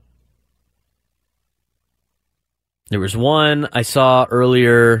 There was one I saw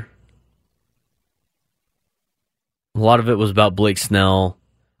earlier. A lot of it was about Blake Snell.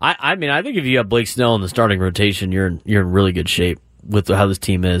 I mean, I think if you have Blake Snell in the starting rotation, you're in really good shape with how this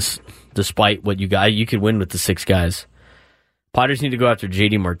team is. Despite what you got, you could win with the 6 guys. Padres need to go after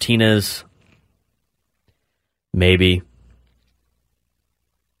JD Martinez. Maybe.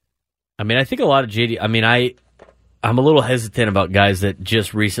 I mean, I think a lot of JD. I mean, I'm a little hesitant about guys that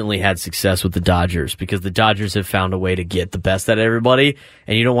just recently had success with the Dodgers because the Dodgers have found a way to get the best out of everybody,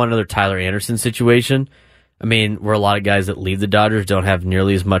 and you don't want another Tyler Anderson situation. I mean, where a lot of guys that leave the Dodgers don't have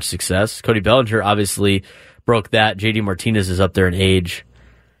nearly as much success. Cody Bellinger obviously broke that. JD Martinez is up there in age.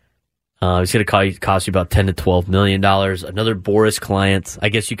 He's going to cost you about $10 to $12 million. Another Boris client. I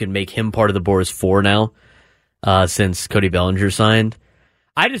guess you can make him part of the Boris 4 now since Cody Bellinger signed.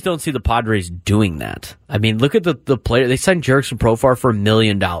 I just don't see the Padres doing that. I mean, look at the player. They signed Jerickson Profar for $1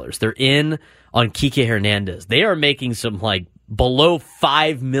 million. They're in on Kike Hernandez. They are making some like below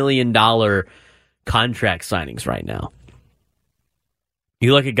 $5 million contract signings right now.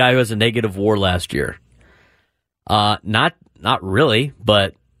 You like a guy who has a negative WAR last year. Not really,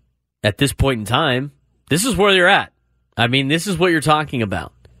 but at this point in time, this is where you're at. I mean, this is what you're talking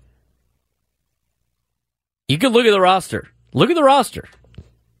about. You can look at the roster. Look at the roster.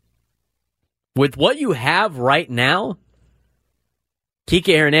 With what you have right now,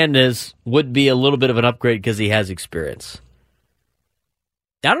 Kike Hernandez would be a little bit of an upgrade because he has experience.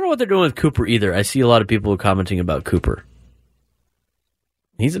 I don't know what they're doing with Cooper either. I see a lot of people commenting about Cooper.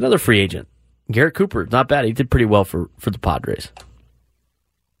 He's another free agent. Garrett Cooper, not bad. He did pretty well for the Padres.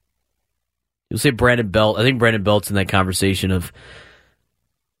 You'll say Brandon Belt. I think Brandon Belt's in that conversation of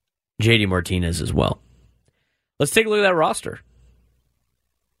JD Martinez as well. Let's take a look at that roster.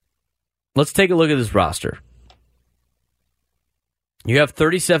 Let's take a look at this roster. You have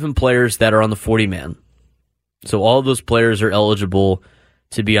 37 players that are on the 40-man. So all of those players are eligible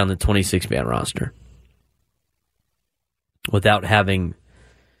to be on the 26-man roster without having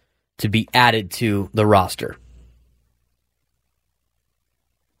to be added to the roster.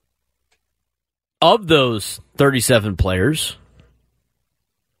 Of those 37 players,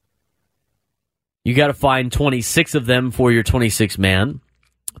 you got to find 26 of them for your 26-man,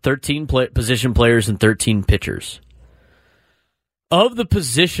 13 position players, and 13 pitchers. Of the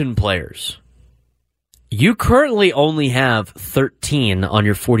position players, You currently only have 13 on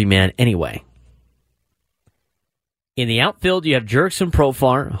your 40-man anyway. In the outfield, you have Jurickson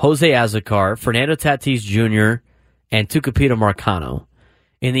Profar, Jose Azocar, Fernando Tatis Jr., and Tucupita Marcano.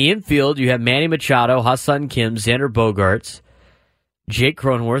 In the infield, you have Manny Machado, Ha-Seong Kim, Xander Bogaerts, Jake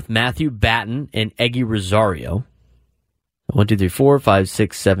Cronenworth, Matthew Batten, and Eggy Rosario. 1, 2, 3, 4, 5,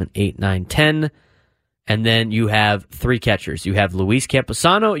 6, 7, 8, 9, 10. And then you have 3 catchers. You have Luis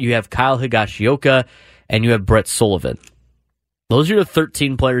Camposano, you have Kyle Higashioka, and you have Brett Sullivan. Those are the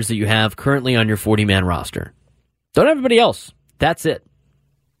 13 players that you have currently on your 40-man roster. Don't have anybody else. That's it.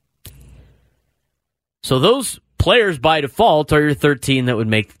 So those players by default are your 13 that would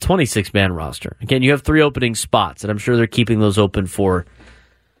make the 26-man roster. Again, you have 3 opening spots, and I'm sure they're keeping those open for a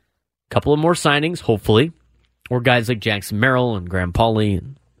couple of more signings, hopefully, or guys like Jackson Merrill and Graham Pauley,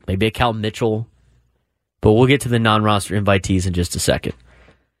 and maybe a Cal Mitchell. But we'll get to the non-roster invitees in just a second.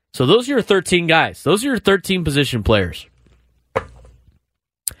 So those are your 13 guys. Those are your 13 position players.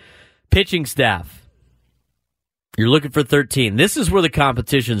 Pitching staff. You're looking for 13. This is where the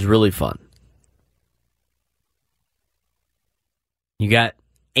competition's really fun. You got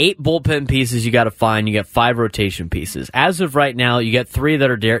 8 bullpen pieces you got to find. You got 5 rotation pieces. As of right now, you got 3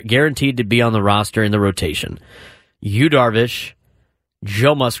 that are guaranteed to be on the roster in the rotation. Yu Darvish,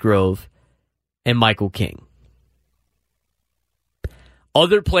 Joe Musgrove, and Michael King.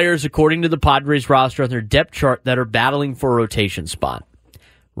 Other players, according to the Padres roster on their depth chart, that are battling for a rotation spot.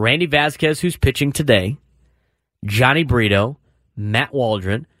 Randy Vasquez, who's pitching today. Johnny Brito, Matt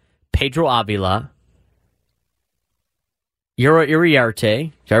Waldron, Pedro Avila, Yura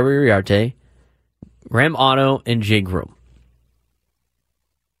Iriarte, Graham Otto, and Jay Groom.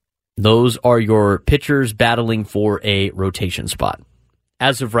 Those are your pitchers battling for a rotation spot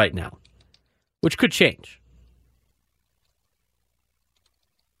as of right now, which could change.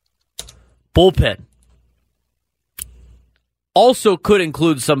 Bullpen also could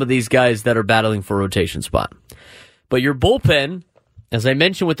include some of these guys that are battling for a rotation spot. But your bullpen, as I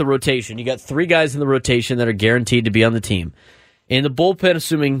mentioned with the rotation, you got 3 guys in the rotation that are guaranteed to be on the team. In the bullpen,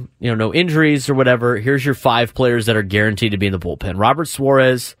 assuming no injuries or whatever, here's your 5 players that are guaranteed to be in the bullpen. Robert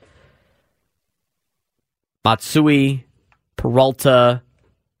Suarez, Matsui, Peralta,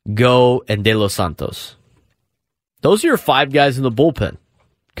 Go, and De Los Santos. Those are your 5 guys in the bullpen.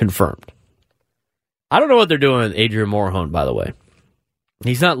 Confirmed. I don't know what they're doing with Adrian Morejon, by the way.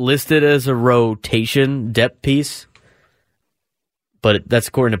 He's not listed as a rotation depth piece, but that's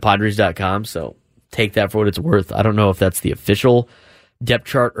according to Padres.com, so take that for what it's worth. I don't know if that's the official depth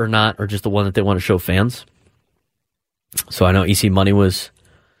chart or not, or just the one that they want to show fans. So I know EC Money was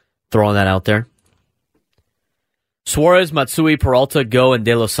throwing that out there. Suarez, Matsui, Peralta, Go, and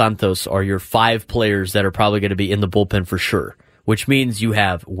De Los Santos are your 5 players that are probably going to be in the bullpen for sure, which means you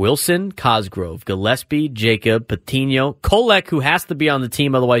have Wilson, Cosgrove, Gillespie, Jacob, Patino, Kolek, who has to be on the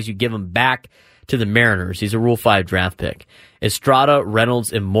team, otherwise you give him back to the Mariners. He's a Rule 5 draft pick. Estrada,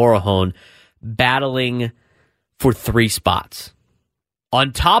 Reynolds, and Morejon battling for 3 spots.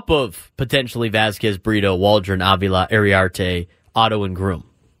 On top of potentially Vasquez, Brito, Waldron, Avila, Iriarte, Otto, and Groom.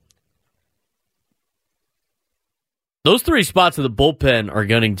 Those 3 spots of the bullpen are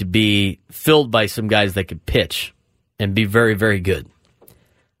going to be filled by some guys that could pitch and be very, very good.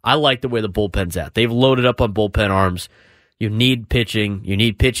 I like the way the bullpen's at. They've loaded up on bullpen arms. You need pitching. You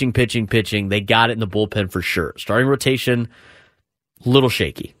need pitching. They got it in the bullpen for sure. Starting rotation, a little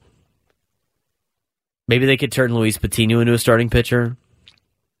shaky. Maybe they could turn Luis Patino into a starting pitcher.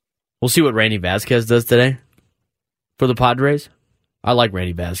 We'll see what Randy Vasquez does today for the Padres. I like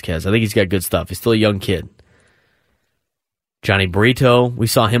Randy Vasquez. I think he's got good stuff. He's still a young kid. Johnny Brito, we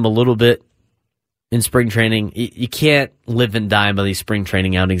saw him a little bit in spring training. You can't live and die by these spring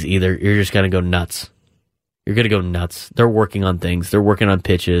training outings either. You're just going to go nuts. You're going to go nuts. They're working on things. They're working on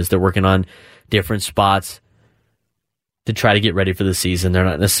pitches. They're working on different spots to try to get ready for the season. They're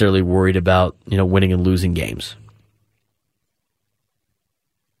not necessarily worried about, winning and losing games.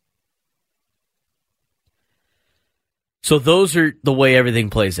 So those are the way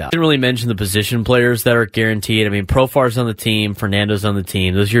everything plays out. I didn't really mention the position players that are guaranteed. I mean, Profar's on the team, Fernando's on the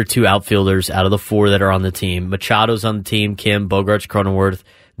team. Those are your 2 outfielders out of the 4 that are on the team. Machado's on the team, Kim, Bogaerts, Cronenworth.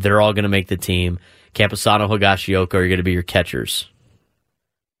 They're all going to make the team. Camposano, Higashioka are going to be your catchers.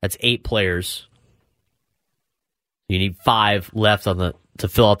 That's 8 players. You need 5 left to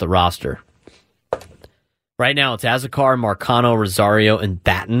fill out the roster. Right now, it's Azocar, Marcano, Rosario, and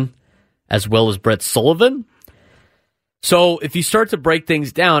Batten, as well as Brett Sullivan. So if you start to break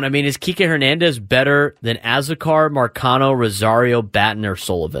things down, I mean, is Kike Hernandez better than Azocar, Marcano, Rosario, Batten, or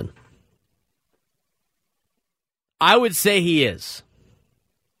Sullivan? I would say he is.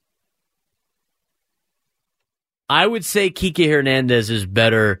 I would say Kike Hernandez is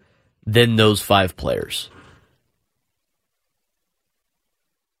better than those 5 players.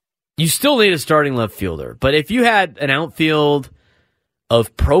 You still need a starting left fielder, but if you had an outfield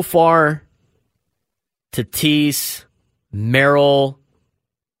of Profar, Tatis, Merrill,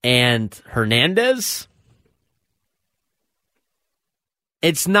 and Hernandez,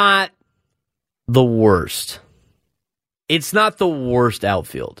 it's not the worst. It's not the worst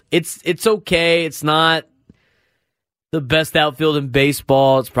outfield. It's okay. It's not the best outfield in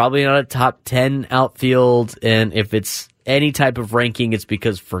baseball. It's probably not a top 10 outfield. And if it's any type of ranking, it's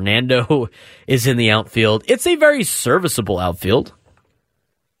because Fernando is in the outfield. It's a very serviceable outfield.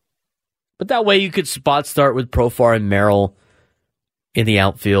 But that way you could spot start with Profar and Merrill in the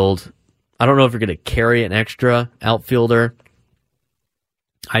outfield. I don't know if you're going to carry an extra outfielder.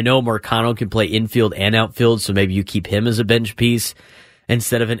 I know Marcano can play infield and outfield, so maybe you keep him as a bench piece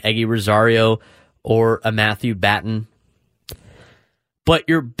instead of an Eggy Rosario or a Matthew Batten. But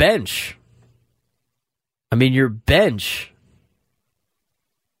your bench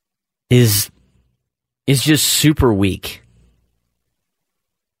is just super weak.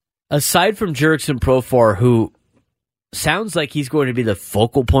 Aside from Jurickson Profar, who sounds like he's going to be the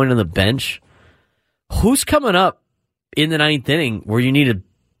focal point on the bench, who's coming up in the 9th inning where you need a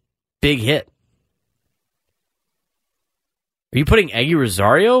big hit? Are you putting Eggy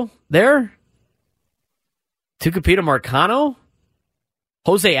Rosario there? Tucupita Marcano?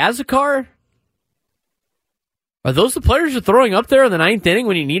 Jose Azocar? Are those the players you're throwing up there in the 9th inning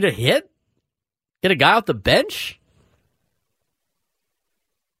when you need a hit? Get a guy off the bench?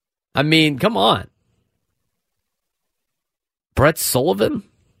 I mean, come on. Brett Sullivan?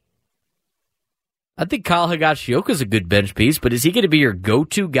 I think Kyle Higashioka's a good bench piece, but is he going to be your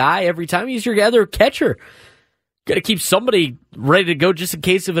go-to guy every time? He's your other catcher. Got to keep somebody ready to go just in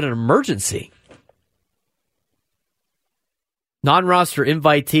case of an emergency. Non-roster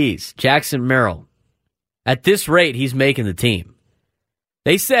invitees, Jackson Merrill. At this rate, he's making the team.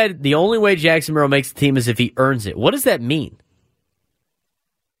 They said the only way Jackson Merrill makes the team is if he earns it. What does that mean?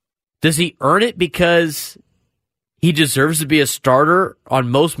 Does he earn it because he deserves to be a starter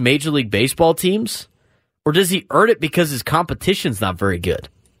on most Major League Baseball teams? Or does he earn it because his competition's not very good?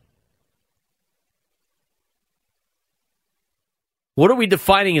 What are we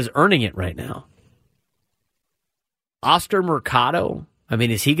defining as earning it right now? Oscar Mercado? I mean,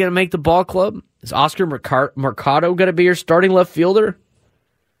 is he going to make the ball club? Is Oscar Mercado going to be your starting left fielder?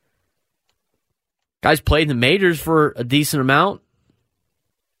 Guy's played in the majors for a decent amount.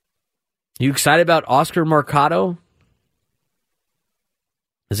 You excited about Oscar Mercado?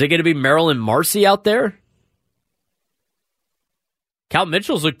 Is it going to be Merrill and Marcy out there? Cal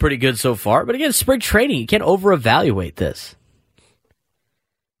Mitchell's looked pretty good so far, but again, spring training, you can't over-evaluate this.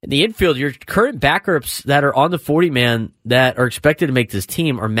 In the infield, your current backups that are on the 40-man that are expected to make this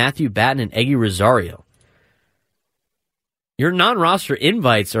team are Matthew Batten and Eggy Rosario. Your non-roster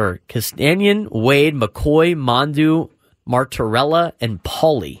invites are Castanyan, Wade, McCoy, Mondu, Martorella, and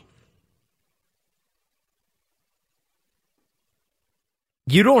Pauly.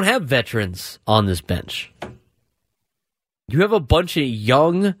 You don't have veterans on this bench. You have a bunch of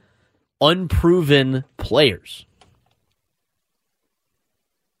young, unproven players.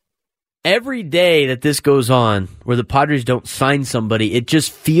 Every day that this goes on, where the Padres don't sign somebody, it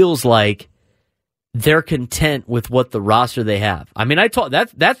just feels like they're content with what the roster they have. I mean,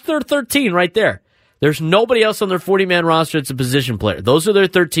 that's their 13 right there. There's nobody else on their 40-man roster that's a position player. Those are their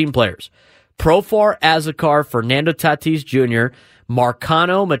 13 players. Profar, Azocar, Fernando Tatis Jr.,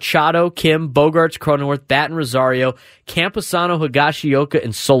 Marcano, Machado, Kim, Bogarts, Cronenworth, Batten, Rosario, Camposano, Higashioka,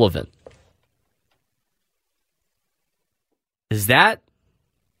 and Sullivan. Is that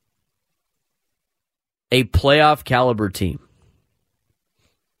a playoff caliber team?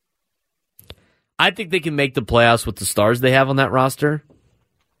 I think they can make the playoffs with the stars they have on that roster.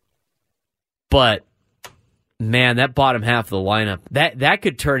 But, man, that bottom half of the lineup, that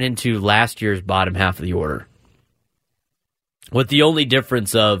could turn into last year's bottom half of the order. With the only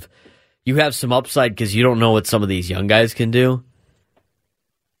difference of you have some upside because you don't know what some of these young guys can do.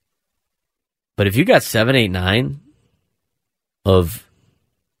 But if you got 7, 8, 9 of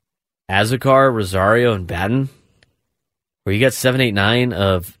Azocar, Rosario, and Batten, or you got 7, 8, 9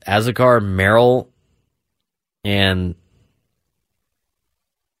 of Azocar, Merrill, and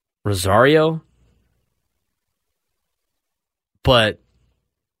Rosario, but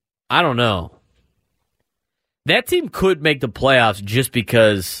I don't know. That team could make the playoffs just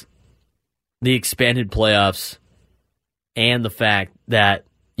because the expanded playoffs and the fact that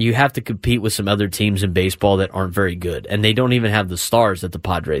you have to compete with some other teams in baseball that aren't very good, and they don't even have the stars that the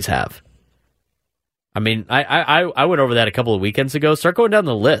Padres have. I mean, I went over that a couple of weekends ago. Start going down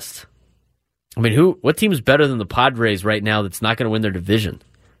the list. I mean, what team is better than the Padres right now that's not going to win their division?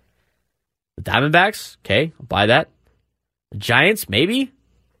 The Diamondbacks? Okay, I'll buy that. The Giants? Maybe?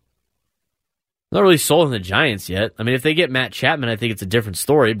 I'm not really sold on the Giants yet. I mean, if they get Matt Chapman, I think it's a different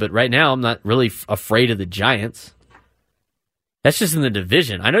story. But right now, I'm not really afraid of the Giants. That's just in the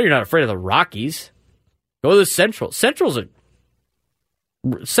division. I know you're not afraid of the Rockies. Go to the Central. Central's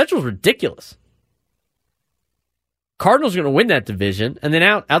ridiculous. Cardinals are going to win that division. And then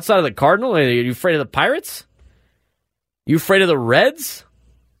outside of the Cardinals, are you afraid of the Pirates? You afraid of the Reds?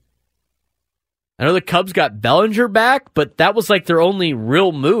 I know the Cubs got Bellinger back, but that was like their only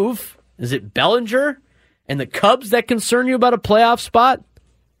real move. Is it Bellinger and the Cubs that concern you about a playoff spot?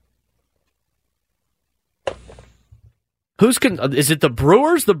 Is it the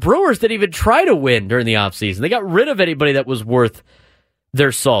Brewers? The Brewers didn't even try to win during the offseason. They got rid of anybody that was worth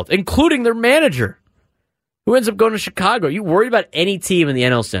their salt, including their manager, who ends up going to Chicago. Are you worried about any team in the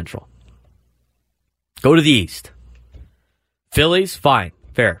NL Central? Go to the East. Phillies, fine,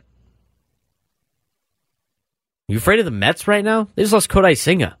 fair. You afraid of the Mets right now? They just lost Cody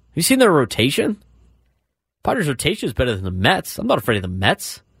Bellinger. Have you seen their rotation? Padres' rotation is better than the Mets. I'm not afraid of the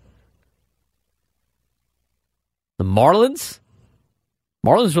Mets. The Marlins?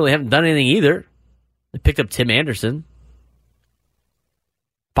 Marlins really haven't done anything either. They picked up Tim Anderson.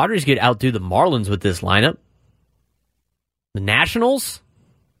 Padres could outdo the Marlins with this lineup. The Nationals?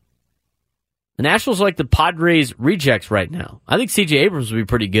 The Nationals are like the Padres rejects right now. I think C.J. Abrams would be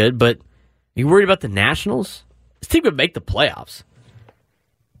pretty good, but are you worried about the Nationals? This team could make the playoffs.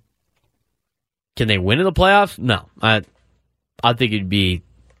 Can they win in the playoffs? No. I think it'd be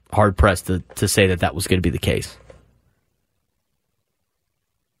hard-pressed to say that was going to be the case.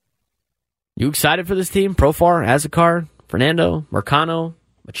 You excited for this team? Profar, Azocar, Fernando, Marcano,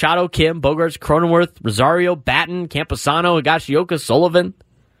 Machado, Kim, Bogarts, Cronenworth, Rosario, Batten, Camposano, Higashioka, Sullivan.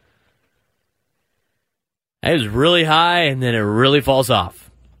 It was really high, and then it really falls off.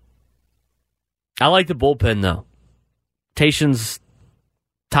 I like the bullpen, though. Tation's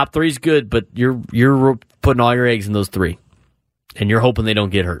top three is good, but you're putting all your eggs in those three, and you're hoping they don't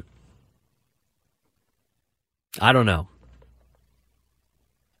get hurt. I don't know.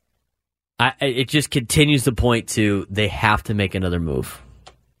 It just continues to point to they have to make another move.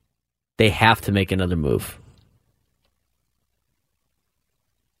 They have to make another move.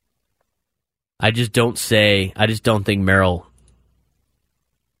 I just don't think Merrill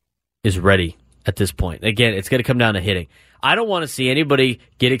is ready at this point. Again, it's going to come down to hitting. I don't want to see anybody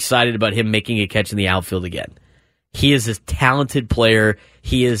get excited about him making a catch in the outfield again. He is a talented player.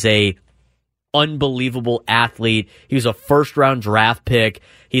 He is a unbelievable athlete. He was a first-round draft pick.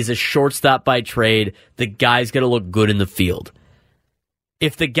 He's a shortstop by trade. The guy's going to look good in the field.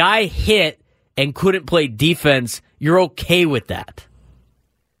 If the guy hit and couldn't play defense, you're okay with that.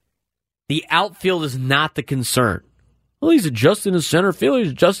 The outfield is not the concern. Well, he's adjusting his center field.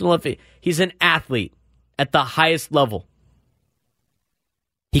 He's adjusting left field. He's an athlete at the highest level.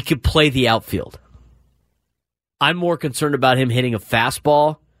 He could play the outfield. I'm more concerned about him hitting a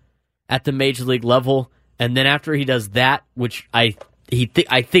fastball at the major league level, and then after he does that, which I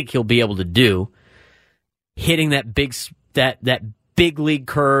think he'll be able to do, hitting that big league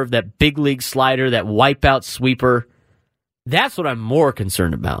curve, that big league slider, that wipeout sweeper. That's what I'm more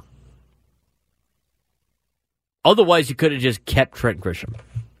concerned about. Otherwise, you could have just kept Trent Grisham.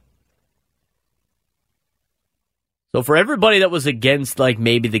 So for everybody that was against like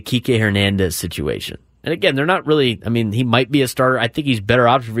maybe the Kike Hernandez situation, and again, they're not really, I mean, he might be a starter. I think he's better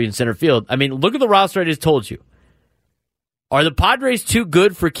option for you in center field. I mean, look at the roster I just told you. Are the Padres too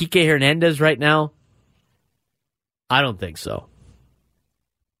good for Kike Hernandez right now? I don't think so.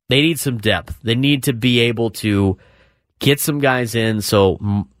 They need some depth. They need to be able to get some guys in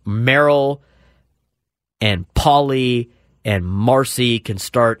so Merrill and Pauly and Marcy can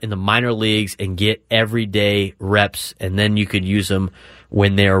start in the minor leagues and get everyday reps, and then you could use them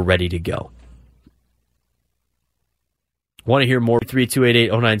when they are ready to go. Want to hear more?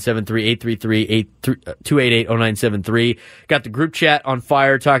 328-0973, 833-288-0973. Got the group chat on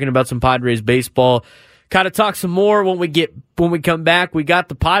fire talking about some Padres baseball. Kind of talk some more when we come back. We got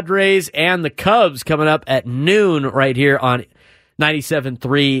the Padres and the Cubs coming up at noon right here on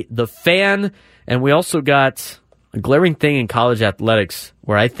 97.3 The Fan. And we also got a glaring thing in college athletics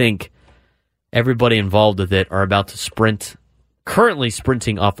where I think everybody involved with it are about to currently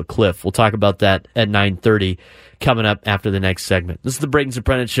sprinting off a cliff. We'll talk about that at 9:30 coming up after the next segment. This is the Braden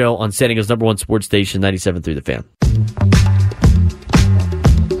Surprenant Show on San Diego's #1 sports station, 97.3 The Fan.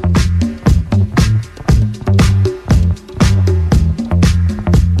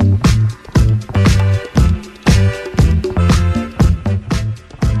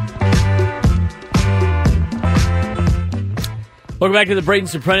 Welcome back to the Braden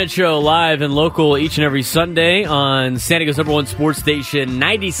Surprenant Show, live and local each and every Sunday on San Diego's #1 sports station,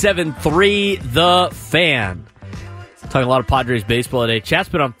 97.3 The Fan. Talking a lot of Padres baseball today. Chat's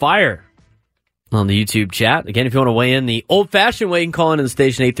been on fire on the YouTube chat. Again, if you want to weigh in the old-fashioned way, you can call into the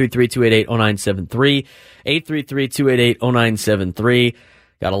station, 833-288-0973, 833-288-0973.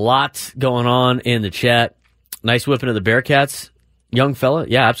 Got a lot going on in the chat. Nice whipping of the Bearcats. Young fella?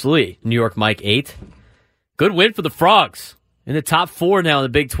 Yeah, absolutely. New York Mike 8. Good win for the Frogs. In the top 4 now in the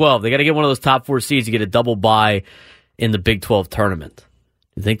Big 12. They got to get one of those top 4 seeds to get a double bye in the Big 12 tournament.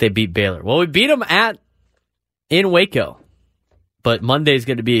 You think they beat Baylor? Well, we beat them in Waco. But Monday's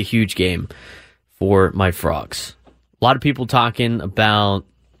going to be a huge game for my Frogs. A lot of people talking about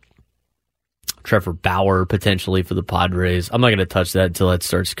Trevor Bauer potentially for the Padres. I'm not going to touch that until that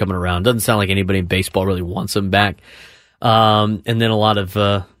starts coming around. Doesn't sound like anybody in baseball really wants him back. And then a lot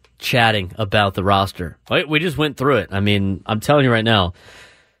of chatting about the roster. We just went through it. I mean, I'm telling you right now,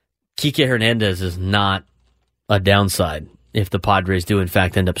 Kike Hernandez is not a downside if the Padres do in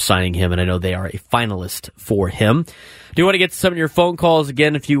fact end up signing him, and I know they are a finalist for him. Do you want to get to some of your phone calls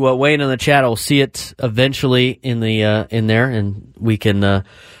again? If you weigh in on the chat, I'll see it eventually in there, and we can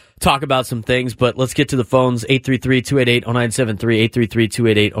talk about some things. But let's get to the phones. 833-288-0973,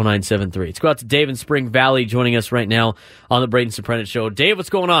 833-288-0973. Let's go out to Dave in Spring Valley joining us right now on the Braden Surprenant Show. Dave,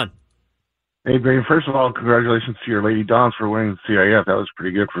 what's going on? Hey, Braden, first of all, congratulations to your Lady Dons for winning the CIF. That was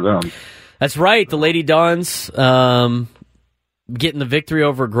pretty good for them. That's right. The Lady Dons getting the victory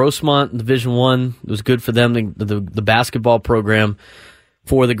over Grossmont in Division I. It was good for them. The basketball program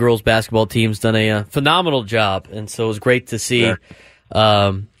for the girls' basketball team's done a phenomenal job, and so it was great to see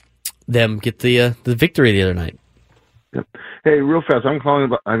them get the victory the other night. Yep. Hey, real fast, I'm calling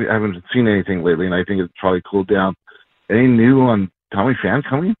about. I haven't seen anything lately, and I think it's probably cooled down. Any new on Tommy Pham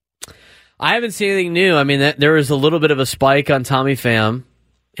coming? I haven't seen anything new. I mean, there was a little bit of a spike on Tommy Pham,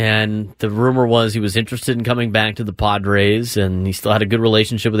 and the rumor was he was interested in coming back to the Padres, and he still had a good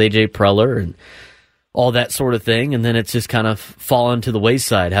relationship with A.J. Preller and all that sort of thing, and then it's just kind of fallen to the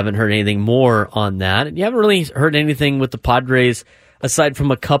wayside. Haven't heard anything more on that. And you haven't really heard anything with the Padres aside from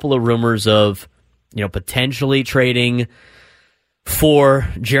a couple of rumors of, potentially trading for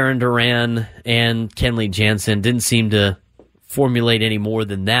Jarren Duran and Kenley Jansen. Didn't seem to formulate any more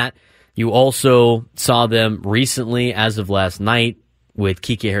than that. You also saw them recently, as of last night, with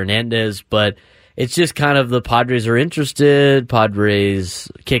Kike Hernandez, but it's just kind of the Padres are interested,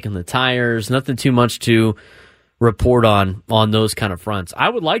 Padres kicking the tires, nothing too much to report on those kind of fronts. I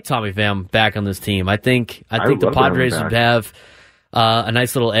would like Tommy Pham back on this team. I think the Padres would have a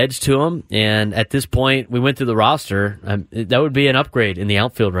nice little edge to them, and at this point, we went through the roster. That would be an upgrade in the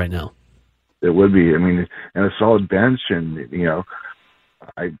outfield right now. It would be. I mean, and a solid bench, and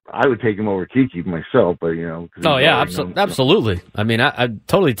I would take him over Kike myself, but Oh yeah, absolutely. I mean, I'd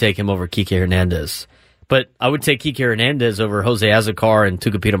totally take him over Kike Hernandez, but I would take Kike Hernandez over Jose Azocar and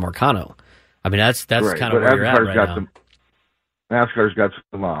Tucupita Marcano. I mean, that's right. Kind of where you're at right now. NASCAR's got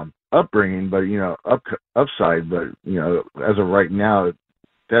some upbringing, but upside. But as of right now, it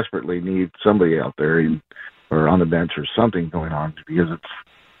desperately needs somebody out there or on the bench or something going on, because it's.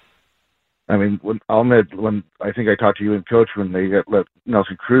 I mean, I'll admit, when I think I talked to you and Coach when they let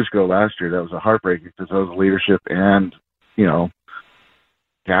Nelson Cruz go last year, that was a heartbreak because that was leadership and,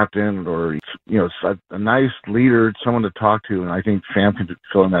 captain or, a nice leader, someone to talk to. And I think Pham can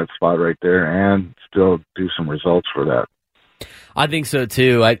fill in that spot right there and still do some results for that. I think so,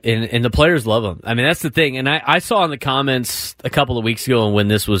 too. And the players love him. I mean, that's the thing. And I saw in the comments a couple of weeks ago when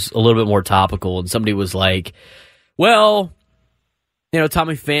this was a little bit more topical, and somebody was like, well,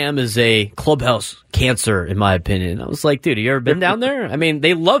 Tommy Pham is a clubhouse cancer, in my opinion. I was like, dude, have you ever been down there? I mean,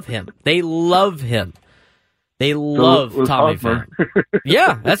 they love him. They love him. They love Tommy Pham.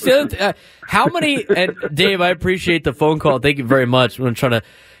 Yeah, that's the other how many, and Dave, I appreciate the phone call. Thank you very much. I'm trying to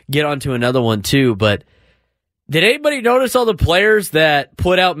get onto another one, too. But did anybody notice all the players that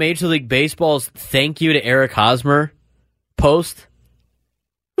put out Major League Baseball's thank you to Eric Hosmer post?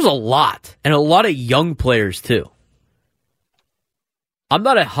 There's a lot, and a lot of young players, too. I'm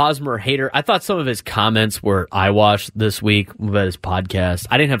not a Hosmer hater. I thought some of his comments were eyewash this week about his podcast.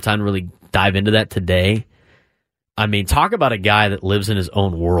 I didn't have time to really dive into that today. I mean, talk about a guy that lives in his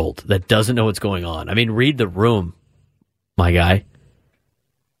own world, that doesn't know what's going on. I mean, read the room, my guy.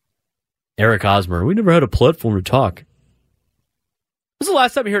 Eric Hosmer. We never had a platform to talk. When was the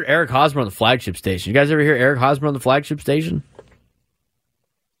last time you heard Eric Hosmer on the flagship station? You guys ever hear Eric Hosmer on the flagship station?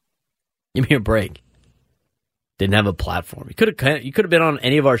 Give me a break. Didn't have a platform. You could have been on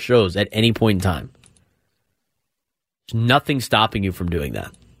any of our shows at any point in time. There's nothing stopping you from doing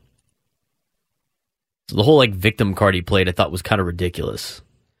that. So the whole victim card he played I thought was kind of ridiculous.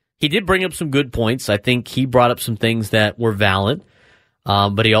 He did bring up some good points. I think he brought up some things that were valid,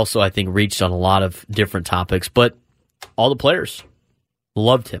 but he also, I think, reached on a lot of different topics. But all the players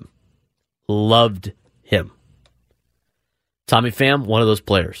loved him. Loved him. Tommy Pham, one of those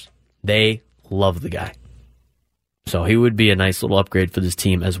players. They love the guy. So he would be a nice little upgrade for this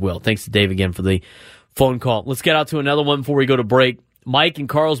team as well. Thanks to Dave again for the phone call. Let's get out to another one before we go to break. Mike in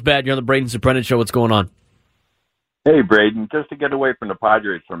Carlsbad, you're on the Braden Surprenant Show. What's going on? Hey, Braden, just to get away from the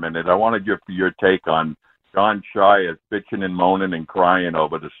Padres for a minute, I wanted your take on John Shires bitching and moaning and crying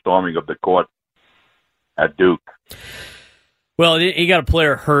over the storming of the court at Duke. Well, he got a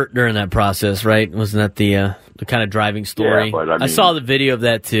player hurt during that process, right? Wasn't that the kind of driving story? Yeah, but I saw the video of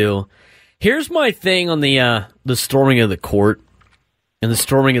that too. Here's my thing on the storming of the court and the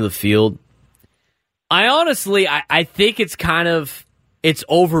storming of the field. I honestly think it's it's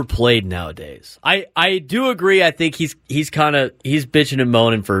overplayed nowadays. I do agree. I think he's bitching and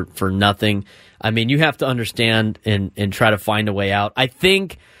moaning for nothing. I mean, you have to understand and try to find a way out. I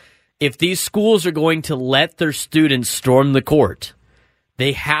think if these schools are going to let their students storm the court,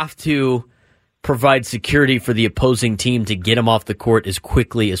 they have to provide security for the opposing team to get them off the court as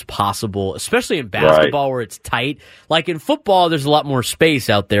quickly as possible, especially in basketball where it's tight. Like in football, there's a lot more space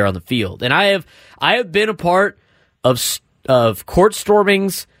out there on the field. And I have been a part of court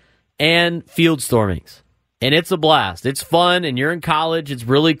stormings and field stormings. And it's a blast. It's fun, and you're in college. It's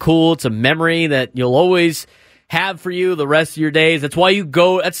really cool. It's a memory that you'll always have for you the rest of your days. That's why you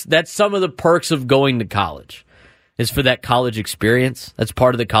go. That's some of the perks of going to college, is for that college experience. That's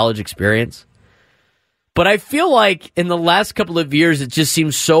part of the college experience. But I feel like in the last couple of years, it just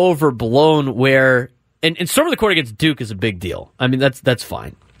seems so overblown where, and storming the court against Duke is a big deal. I mean, that's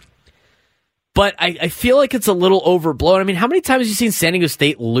fine. But I feel like it's a little overblown. I mean, how many times have you seen San Diego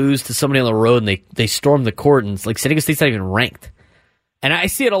State lose to somebody on the road and they storm the court and it's like San Diego State's not even ranked? And I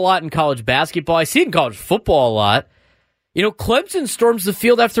see it a lot in college basketball. I see it in college football a lot. You know, Clemson storms the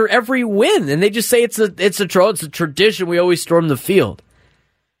field after every win, and they just say it's a tradition. We always storm the field.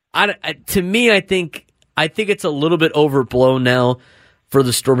 To me, I think it's a little bit overblown now for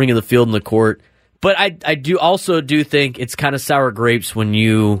the storming of the field and the court. But I do think it's kind of sour grapes when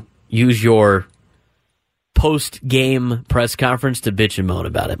you use your post-game press conference to bitch and moan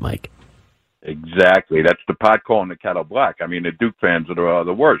about it, Mike. Exactly. That's the pot calling the kettle black. I mean, the Duke fans are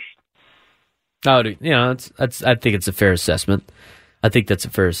the worst. Oh, dude, I think it's a fair assessment. I think that's a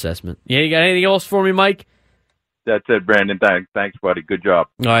fair assessment. Yeah, you got anything else for me, Mike? That's it, Brandon. Thanks, buddy. Good job.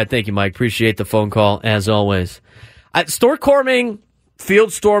 All right, thank you, Mike. Appreciate the phone call, as always. Store storming,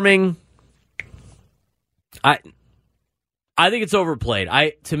 field storming, I think it's overplayed.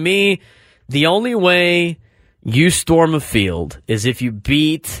 To me, the only way you storm a field is if you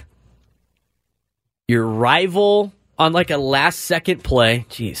beat your rival on like a last-second play.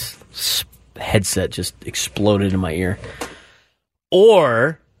 Jeez, headset just exploded in my ear.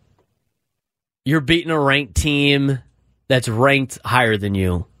 Or you're beating a ranked team that's ranked higher than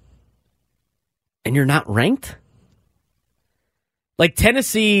you, and you're not ranked? Like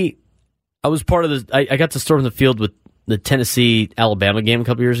Tennessee, I was part of this. I got to storm the field with the Tennessee-Alabama game a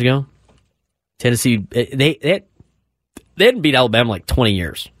couple years ago. Tennessee, they hadn't beat Alabama like 20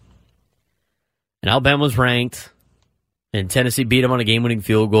 years. And Alabama was ranked, and Tennessee beat them on a game-winning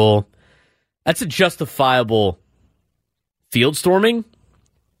field goal. That's a justifiable field storming.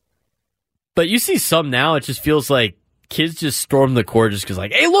 But you see some now, it just feels like kids just storm the court just because,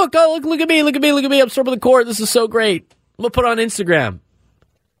 like, hey, look at me, I'm storming the court. This is so great. I'm going to put it on Instagram.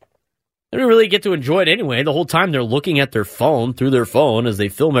 They don't really get to enjoy it anyway. The whole time they're looking at their phone, through their phone, as they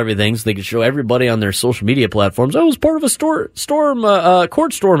film everything so they can show everybody on their social media platforms, I was part of a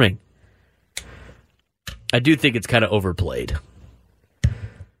court storming. I do think it's kind of overplayed.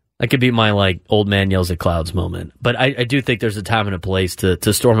 That could be my, like, old man yells at clouds moment. But I do think there's a time and a place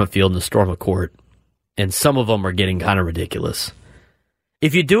to storm a field and to storm a court. And some of them are getting kind of ridiculous.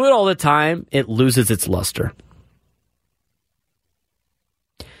 If you do it all the time, it loses its luster.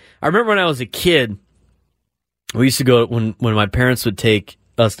 I remember when I was a kid, we used to go, when my parents would take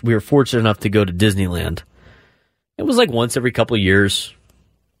us, we were fortunate enough to go to Disneyland. It was like once every couple of years.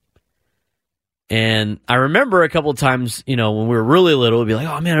 And I remember a couple of times, when we were really little, it'd be like,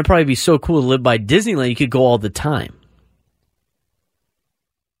 oh man, it'd probably be so cool to live by Disneyland. You could go all the time.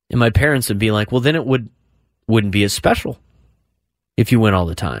 And my parents would be like, well, then it wouldn't be as special if you went all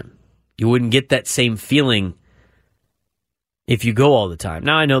the time. You wouldn't get that same feeling if you go all the time.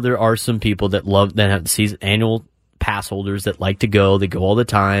 Now, I know there are some people that have season annual pass holders that like to go. They go all the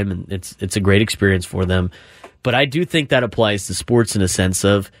time, and it's a great experience for them. But I do think that applies to sports in a sense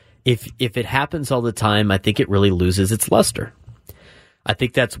of if it happens all the time, I think it really loses its luster. I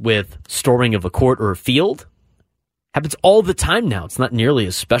think that's with storming of a court or a field. Happens all the time now. It's not nearly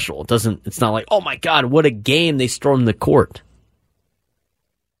as special. It's not like, oh my God, what a game, they stormed the court.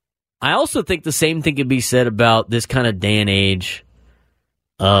 I also think the same thing can be said about this kind of day and age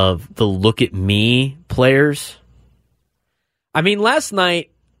of the look at me players. I mean, last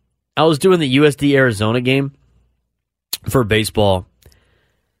night I was doing the USD Arizona game for baseball.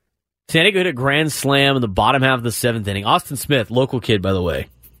 San Diego hit a grand slam in the bottom half of the 7th inning. Austin Smith, local kid, by the way,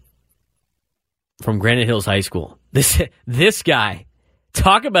 from Granite Hills High School. This guy,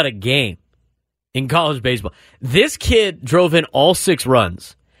 talk about a game in college baseball. This kid drove in all 6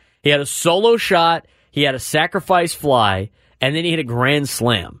 runs. He had a solo shot, he had a sacrifice fly, and then he hit a grand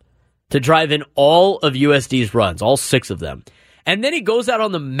slam to drive in all of USD's runs, all 6 of them. And then he goes out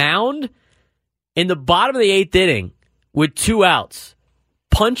on the mound in the bottom of the 8th inning with 2 outs,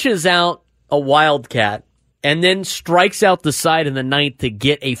 punches out a wildcat, and then strikes out the side in the 9th to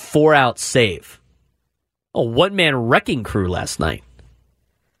get a 4-out save. A one-man wrecking crew last night.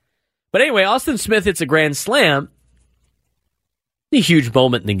 But anyway, Austin Smith hits a grand slam. A huge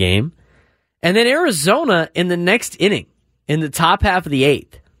moment in the game. And then Arizona in the next inning, in the top half of the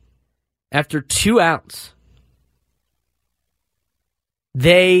 8th, after 2 outs,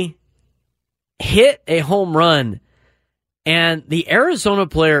 they hit a home run, and the Arizona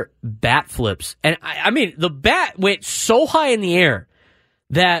player bat flips. And I mean, the bat went so high in the air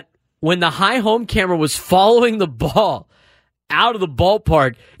that when the high home camera was following the ball out of the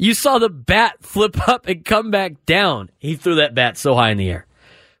ballpark, you saw the bat flip up and come back down. He threw that bat so high in the air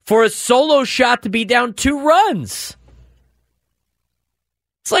for a solo shot to be down 2 runs.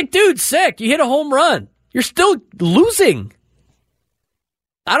 It's like, dude, sick. You hit a home run. You're still losing.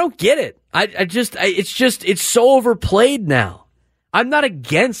 I don't get it. It's so overplayed now. I'm not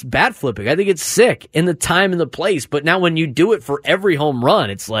against bat flipping. I think it's sick in the time and the place. But now when you do it for every home run,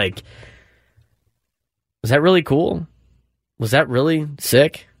 it's like, was that really cool? Was that really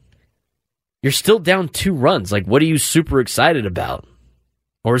sick? You're still down 2 runs. Like, what are you super excited about?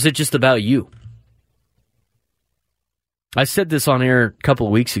 Or is it just about you? I said this on air a couple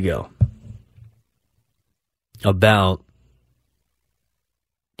of weeks ago about,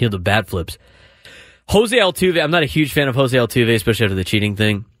 the bat flips. Jose Altuve, I'm not a huge fan of Jose Altuve, especially after the cheating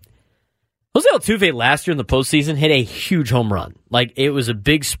thing. Jose Altuve last year in the postseason hit a huge home run. Like, it was a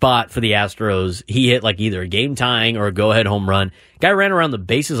big spot for the Astros. He hit like either a game tying or a go-ahead home run. Guy ran around the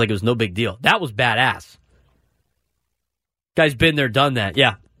bases like it was no big deal. That was badass. Guy's been there, done that.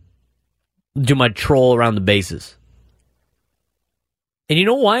 Yeah. Do my troll around the bases. And you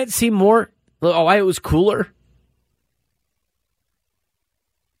know why it seemed why it was cooler?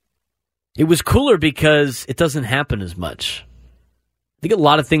 It was cooler because it doesn't happen as much. I think a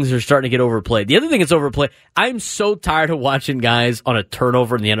lot of things are starting to get overplayed. The other thing that's overplayed, I'm so tired of watching guys on a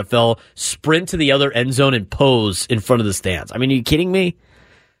turnover in the NFL sprint to the other end zone and pose in front of the stands. I mean, are you kidding me?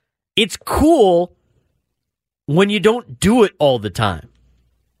 It's cool when you don't do it all the time.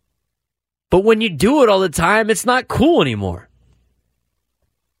 But when you do it all the time, it's not cool anymore.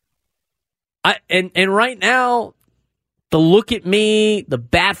 And right now, the look at me, the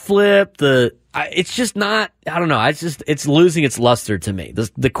bat flip, it's just not, I don't know, it's losing its luster to me.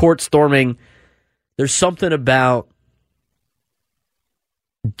 The court storming, there's something about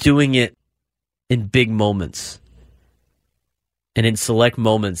doing it in big moments and in select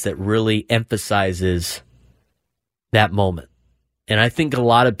moments that really emphasizes that moment. And I think a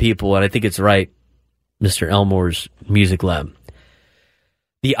lot of people, and I think it's right, Mr. Elmore's Music Lab,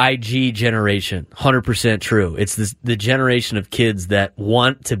 the IG generation, 100% true. It's the generation of kids that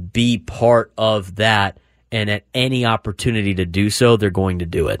want to be part of that, and at any opportunity to do so, they're going to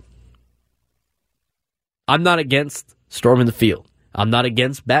do it. I'm not against storming the field. I'm not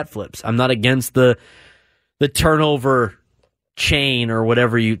against bat flips. I'm not against the turnover chain or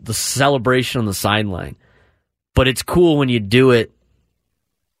whatever, the celebration on the sideline. But it's cool when you do it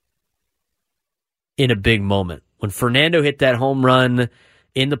in a big moment. When Fernando hit that home run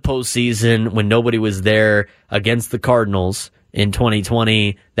in the postseason, when nobody was there against the Cardinals in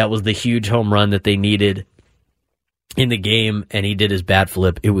 2020, that was the huge home run that they needed in the game, and he did his bat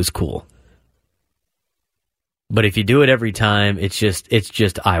flip. It was cool. But if you do it every time, it's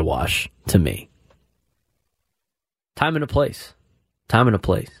just eyewash to me. Time and a place. Time and a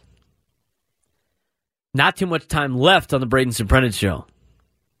place. Not too much time left on the Braden Surprenant show.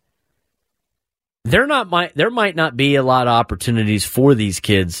 There might not be a lot of opportunities for these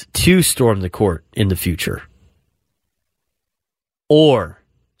kids to storm the court in the future. Or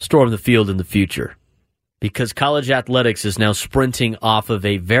storm the field in the future. because college athletics is now sprinting off of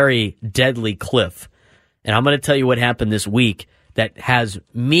a very deadly cliff. And I'm going to tell you what happened this week that has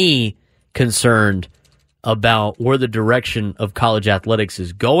me concerned about where the direction of college athletics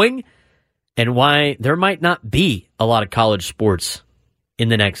is going and why there might not be a lot of college sports in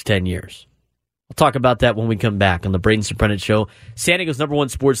the next 10 years. We'll talk about that when we come back on the Braden Surprenant Show, San Diego's #1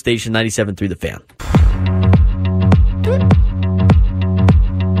 sports station, 97.3 The Fan.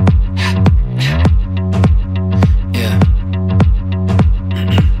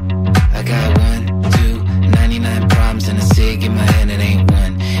 I got 1, 2, 99 problems and a cig in my hand, it ain't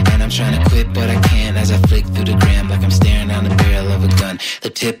one. And I'm trying to quit, but I can't as I flick through the gram like I'm staring down the barrel of a gun. The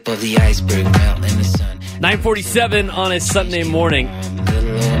tip of the iceberg melt in the sun. 9:47 on a Sunday morning.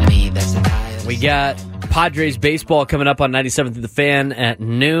 We got Padres baseball coming up on 97 through The Fan at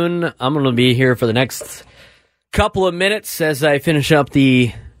noon. I'm going to be here for the next couple of minutes as I finish up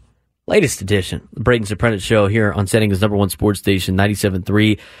the latest edition, the Braden Surprenant Show here on San Diego's #1 sports station,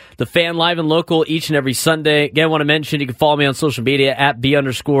 97.3 The Fan, live and local each and every Sunday. Again, I want to mention you can follow me on social media at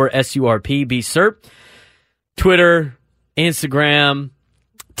B_SURP, BSURP. Twitter, Instagram,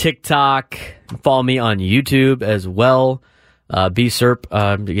 TikTok. Follow me on YouTube as well.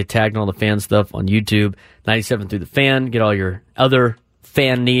 BSURP, to get tagged on all the fan stuff on YouTube. 97 through The Fan. Get all your other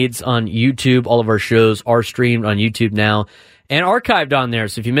fan needs on YouTube. All of our shows are streamed on YouTube now and archived on there.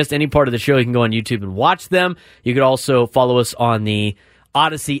 So if you missed any part of the show, you can go on YouTube and watch them. You could also follow us on the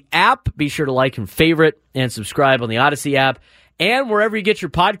Odyssey app. Be sure to like and favorite and subscribe on the Odyssey app and wherever you get your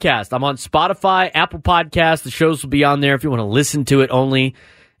podcast. I'm on Spotify, Apple Podcasts. The shows will be on there if you want to listen to it only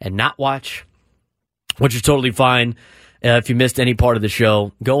and not watch, which is totally fine. If you missed any part of the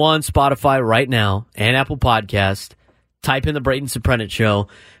show, go on Spotify right now and Apple Podcast, type in the Braden Surprenant Show,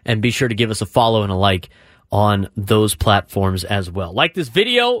 and be sure to give us a follow and a like on those platforms as well. Like this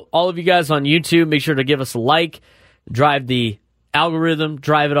video, all of you guys on YouTube, make sure to give us a like, drive the algorithm,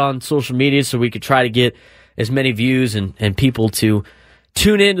 drive it on social media so we could try to get as many views and people to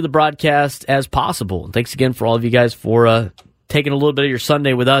tune into the broadcast as possible. And thanks again for all of you guys for taking a little bit of your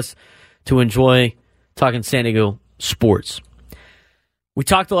Sunday with us to enjoy talking San Diego sports. We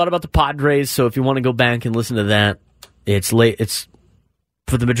talked a lot about the Padres, so if you want to go back and listen to that, it's late. It's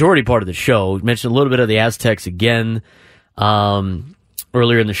for the majority part of the show. We mentioned a little bit of the Aztecs again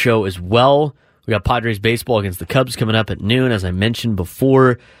earlier in the show as well. We got Padres baseball against the Cubs coming up at noon, as I mentioned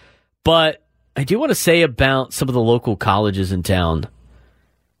before. But I do want to say about some of the local colleges in town.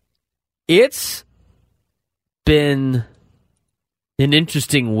 It's been an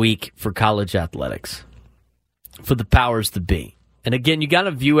interesting week for college athletics, for the powers that be. And again, you got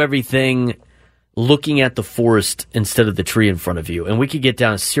to view everything looking at the forest instead of the tree in front of you. And we could get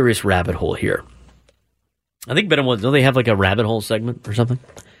down a serious rabbit hole here. I think Ben Woods, don't they have like a rabbit hole segment or something?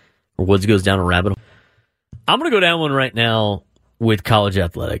 Or Woods goes down a rabbit hole? I'm going to go down one right now with college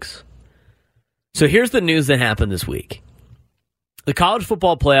athletics. So here's the news that happened this week. The College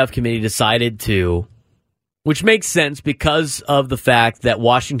Football Playoff Committee decided to, which makes sense because of the fact that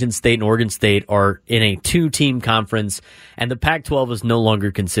Washington State and Oregon State are in a 2-team conference and the Pac-12 is no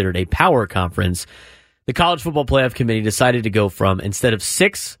longer considered a power conference. The College Football Playoff Committee decided to go from, instead of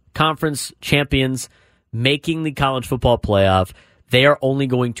 6 conference champions making the College Football Playoff, they are only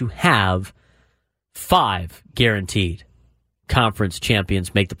going to have 5 guaranteed conference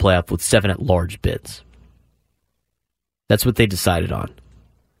champions make the playoff with 7 at-large bids. That's what they decided on.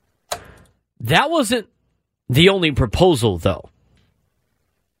 That wasn't the only proposal, though.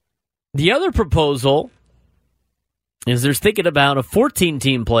 The other proposal is they're thinking about a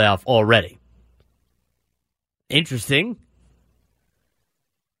 14-team playoff already. Interesting.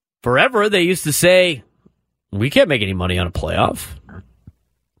 Forever, they used to say, we can't make any money on a playoff.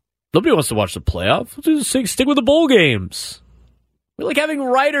 Nobody wants to watch the playoff. Let's just stick with the bowl games. We like having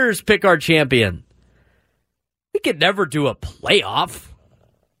writers pick our champion. We could never do a playoff.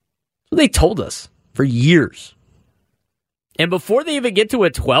 That's what they told us for years. And before they even get to a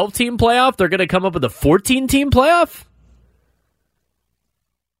 12-team playoff, they're going to come up with a 14-team playoff?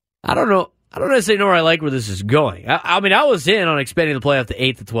 I don't know. I don't necessarily know where I like where this is going. I mean, I was in on expanding the playoff to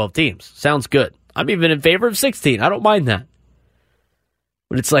 8 to 12 teams. Sounds good. I'm even in favor of 16. I don't mind that.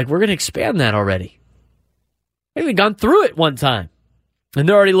 But it's like, we're going to expand that already. We've even gone through it one time. And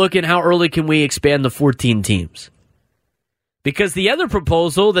they're already looking, how early can we expand the 14 teams? Because the other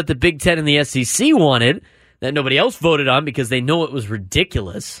proposal that the Big Ten and the SEC wanted, that nobody else voted on because they know it was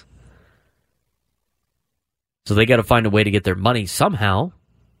ridiculous. So they got to find a way to get their money somehow.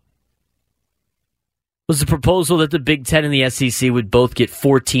 Was the proposal that the Big Ten and the SEC would both get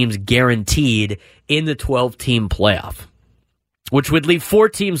 4 teams guaranteed in the 12-team playoff, which would leave 4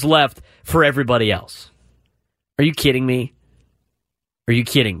 teams left for everybody else. Are you kidding me? Are you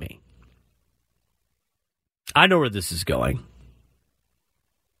kidding me? I know where this is going.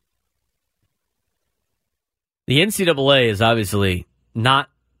 The NCAA is obviously not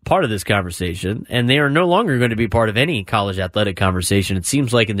part of this conversation, and they are no longer going to be part of any college athletic conversation. It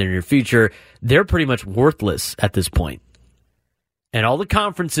seems like in the near future, they're pretty much worthless at this point. And all the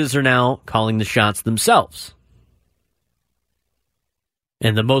conferences are now calling the shots themselves.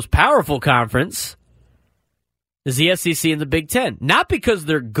 And the most powerful conference is the SEC and the Big Ten. Not because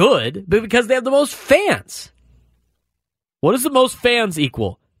they're good, but because they have the most fans. What does the most fans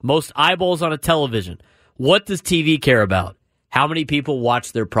equal? Most eyeballs on a television. What does TV care about? How many people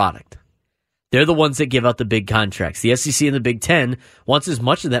watch their product? They're the ones that give out the big contracts. The SEC and the Big Ten wants as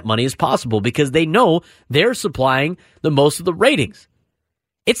much of that money as possible because they know they're supplying the most of the ratings.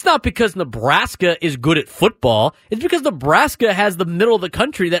 It's not because Nebraska is good at football. It's because Nebraska has the middle of the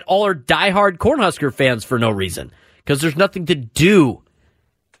country that all are diehard Cornhusker fans for no reason. Because there's nothing to do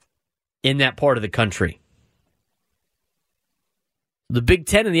in that part of the country. The Big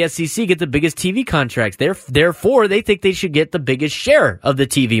Ten and the SEC get the biggest TV contracts. Therefore, they think they should get the biggest share of the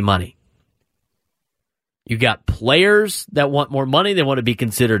TV money. You got players that want more money. They want to be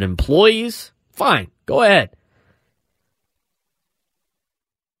considered employees. Fine, go ahead.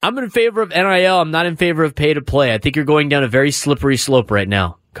 I'm in favor of NIL. I'm not in favor of pay to play. I think you're going down a very slippery slope right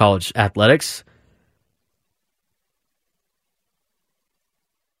now, college athletics.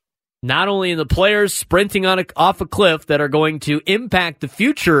 Not only in the players sprinting off a cliff that are going to impact the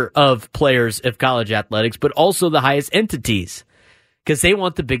future of players of college athletics, but also the highest entities because they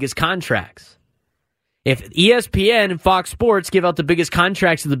want the biggest contracts. If ESPN and Fox Sports give out the biggest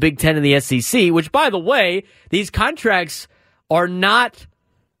contracts to the Big Ten and the SEC, which, by the way, these contracts are not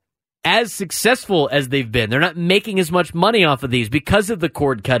as successful as they've been. They're not making as much money off of these because of the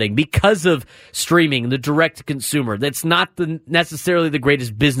cord cutting, because of streaming, the direct consumer. That's not necessarily the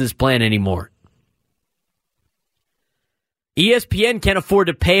greatest business plan anymore. ESPN can't afford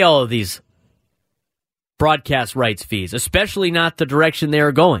to pay all of these broadcast rights fees, especially not the direction they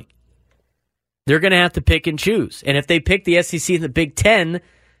are going. They're going to have to pick and choose. And if they pick the SEC and the Big Ten,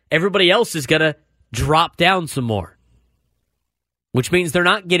 everybody else is going to drop down some more. Which means they're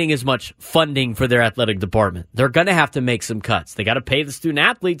not getting as much funding for their athletic department. They're going to have to make some cuts. They got to pay the student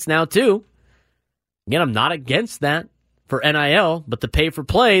athletes now, too. Again, I'm not against that for NIL, but the pay for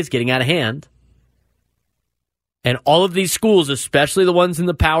play is getting out of hand. And all of these schools, especially the ones in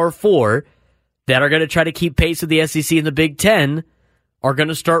the Power Four, that are going to try to keep pace with the SEC and the Big Ten, are going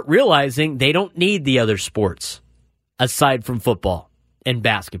to start realizing they don't need the other sports aside from football and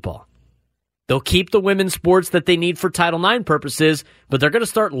basketball. They'll keep the women's sports that they need for Title IX purposes, but they're going to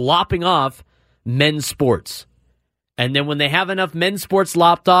start lopping off men's sports. And then when they have enough men's sports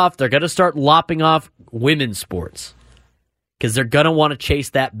lopped off, they're going to start lopping off women's sports because they're going to want to chase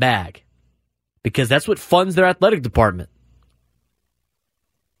that bag because that's what funds their athletic department.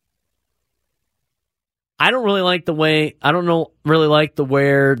 I don't really like the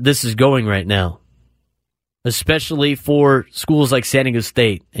where this is going right now. Especially for schools like San Diego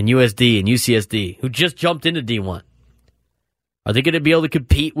State and USD and UCSD, who just jumped into D1. Are they going to be able to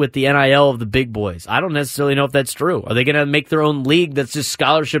compete with the NIL of the big boys? I don't necessarily know if that's true. Are they going to make their own league that's just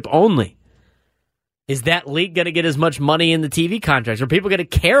scholarship only? Is that league going to get as much money in the TV contracts? Are people going to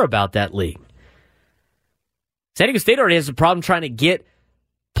care about that league? San Diego State already has a problem trying to get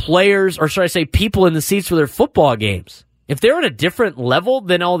players, or should I say people in the seats for their football games. If they're at a different level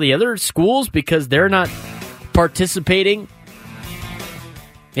than all the other schools because they're not participating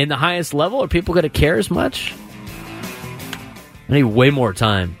in the highest level, are people going to care as much? I need way more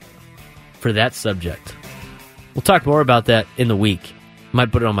time for that subject. We'll talk more about that in the week.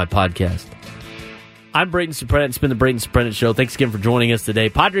 Might put it on my podcast. I'm Braden Surprenant. It's been the Braden Surprenant Show. Thanks again for joining us today.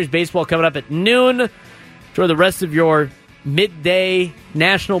 Padres baseball coming up at noon. Enjoy the rest of your midday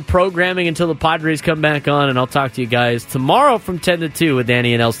national programming until the Padres come back on, and I'll talk to you guys tomorrow from 10 to 2 with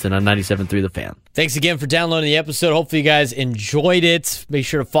Danny and Elston on 97.3 The Fan. Thanks again for downloading the episode. Hopefully you guys enjoyed it. Make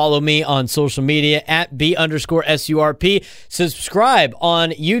sure to follow me on social media at B_SURP. Subscribe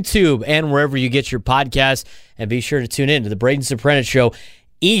on YouTube and wherever you get your podcasts, and be sure to tune in to the Braden Surprenant Show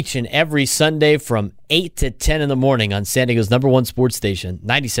each and every Sunday from 8 to 10 in the morning on San Diego's #1 sports station,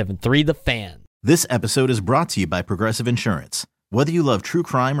 97.3 The Fan. This episode is brought to you by Progressive Insurance. Whether you love true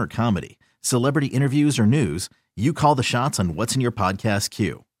crime or comedy, celebrity interviews or news, you call the shots on what's in your podcast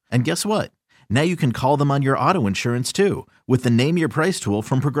queue. And guess what? Now you can call them on your auto insurance too with the Name Your Price tool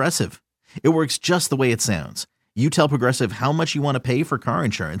from Progressive. It works just the way it sounds. You tell Progressive how much you want to pay for car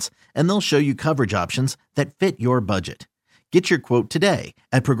insurance, and they'll show you coverage options that fit your budget. Get your quote today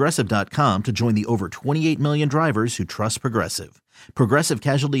at Progressive.com to join the over 28 million drivers who trust Progressive. Progressive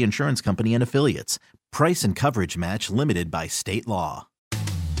Casualty Insurance Company and Affiliates. Price and coverage match limited by state law.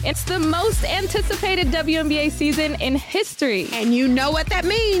 It's the most anticipated WNBA season in history. And you know what that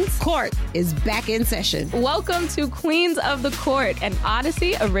means. Court is back in session. Welcome to Queens of the Court, an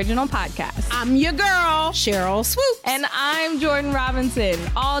Odyssey original podcast. I'm your girl, Cheryl Swoop. And I'm Jordan Robinson.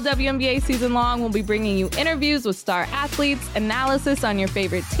 All WNBA season long, we'll be bringing you interviews with star athletes, analysis on your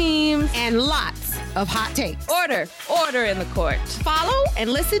favorite teams, and lots of hot takes. Order in the court. Follow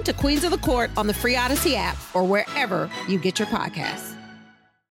and listen to Queens of the Court on the free Odyssey app or wherever you get your podcasts.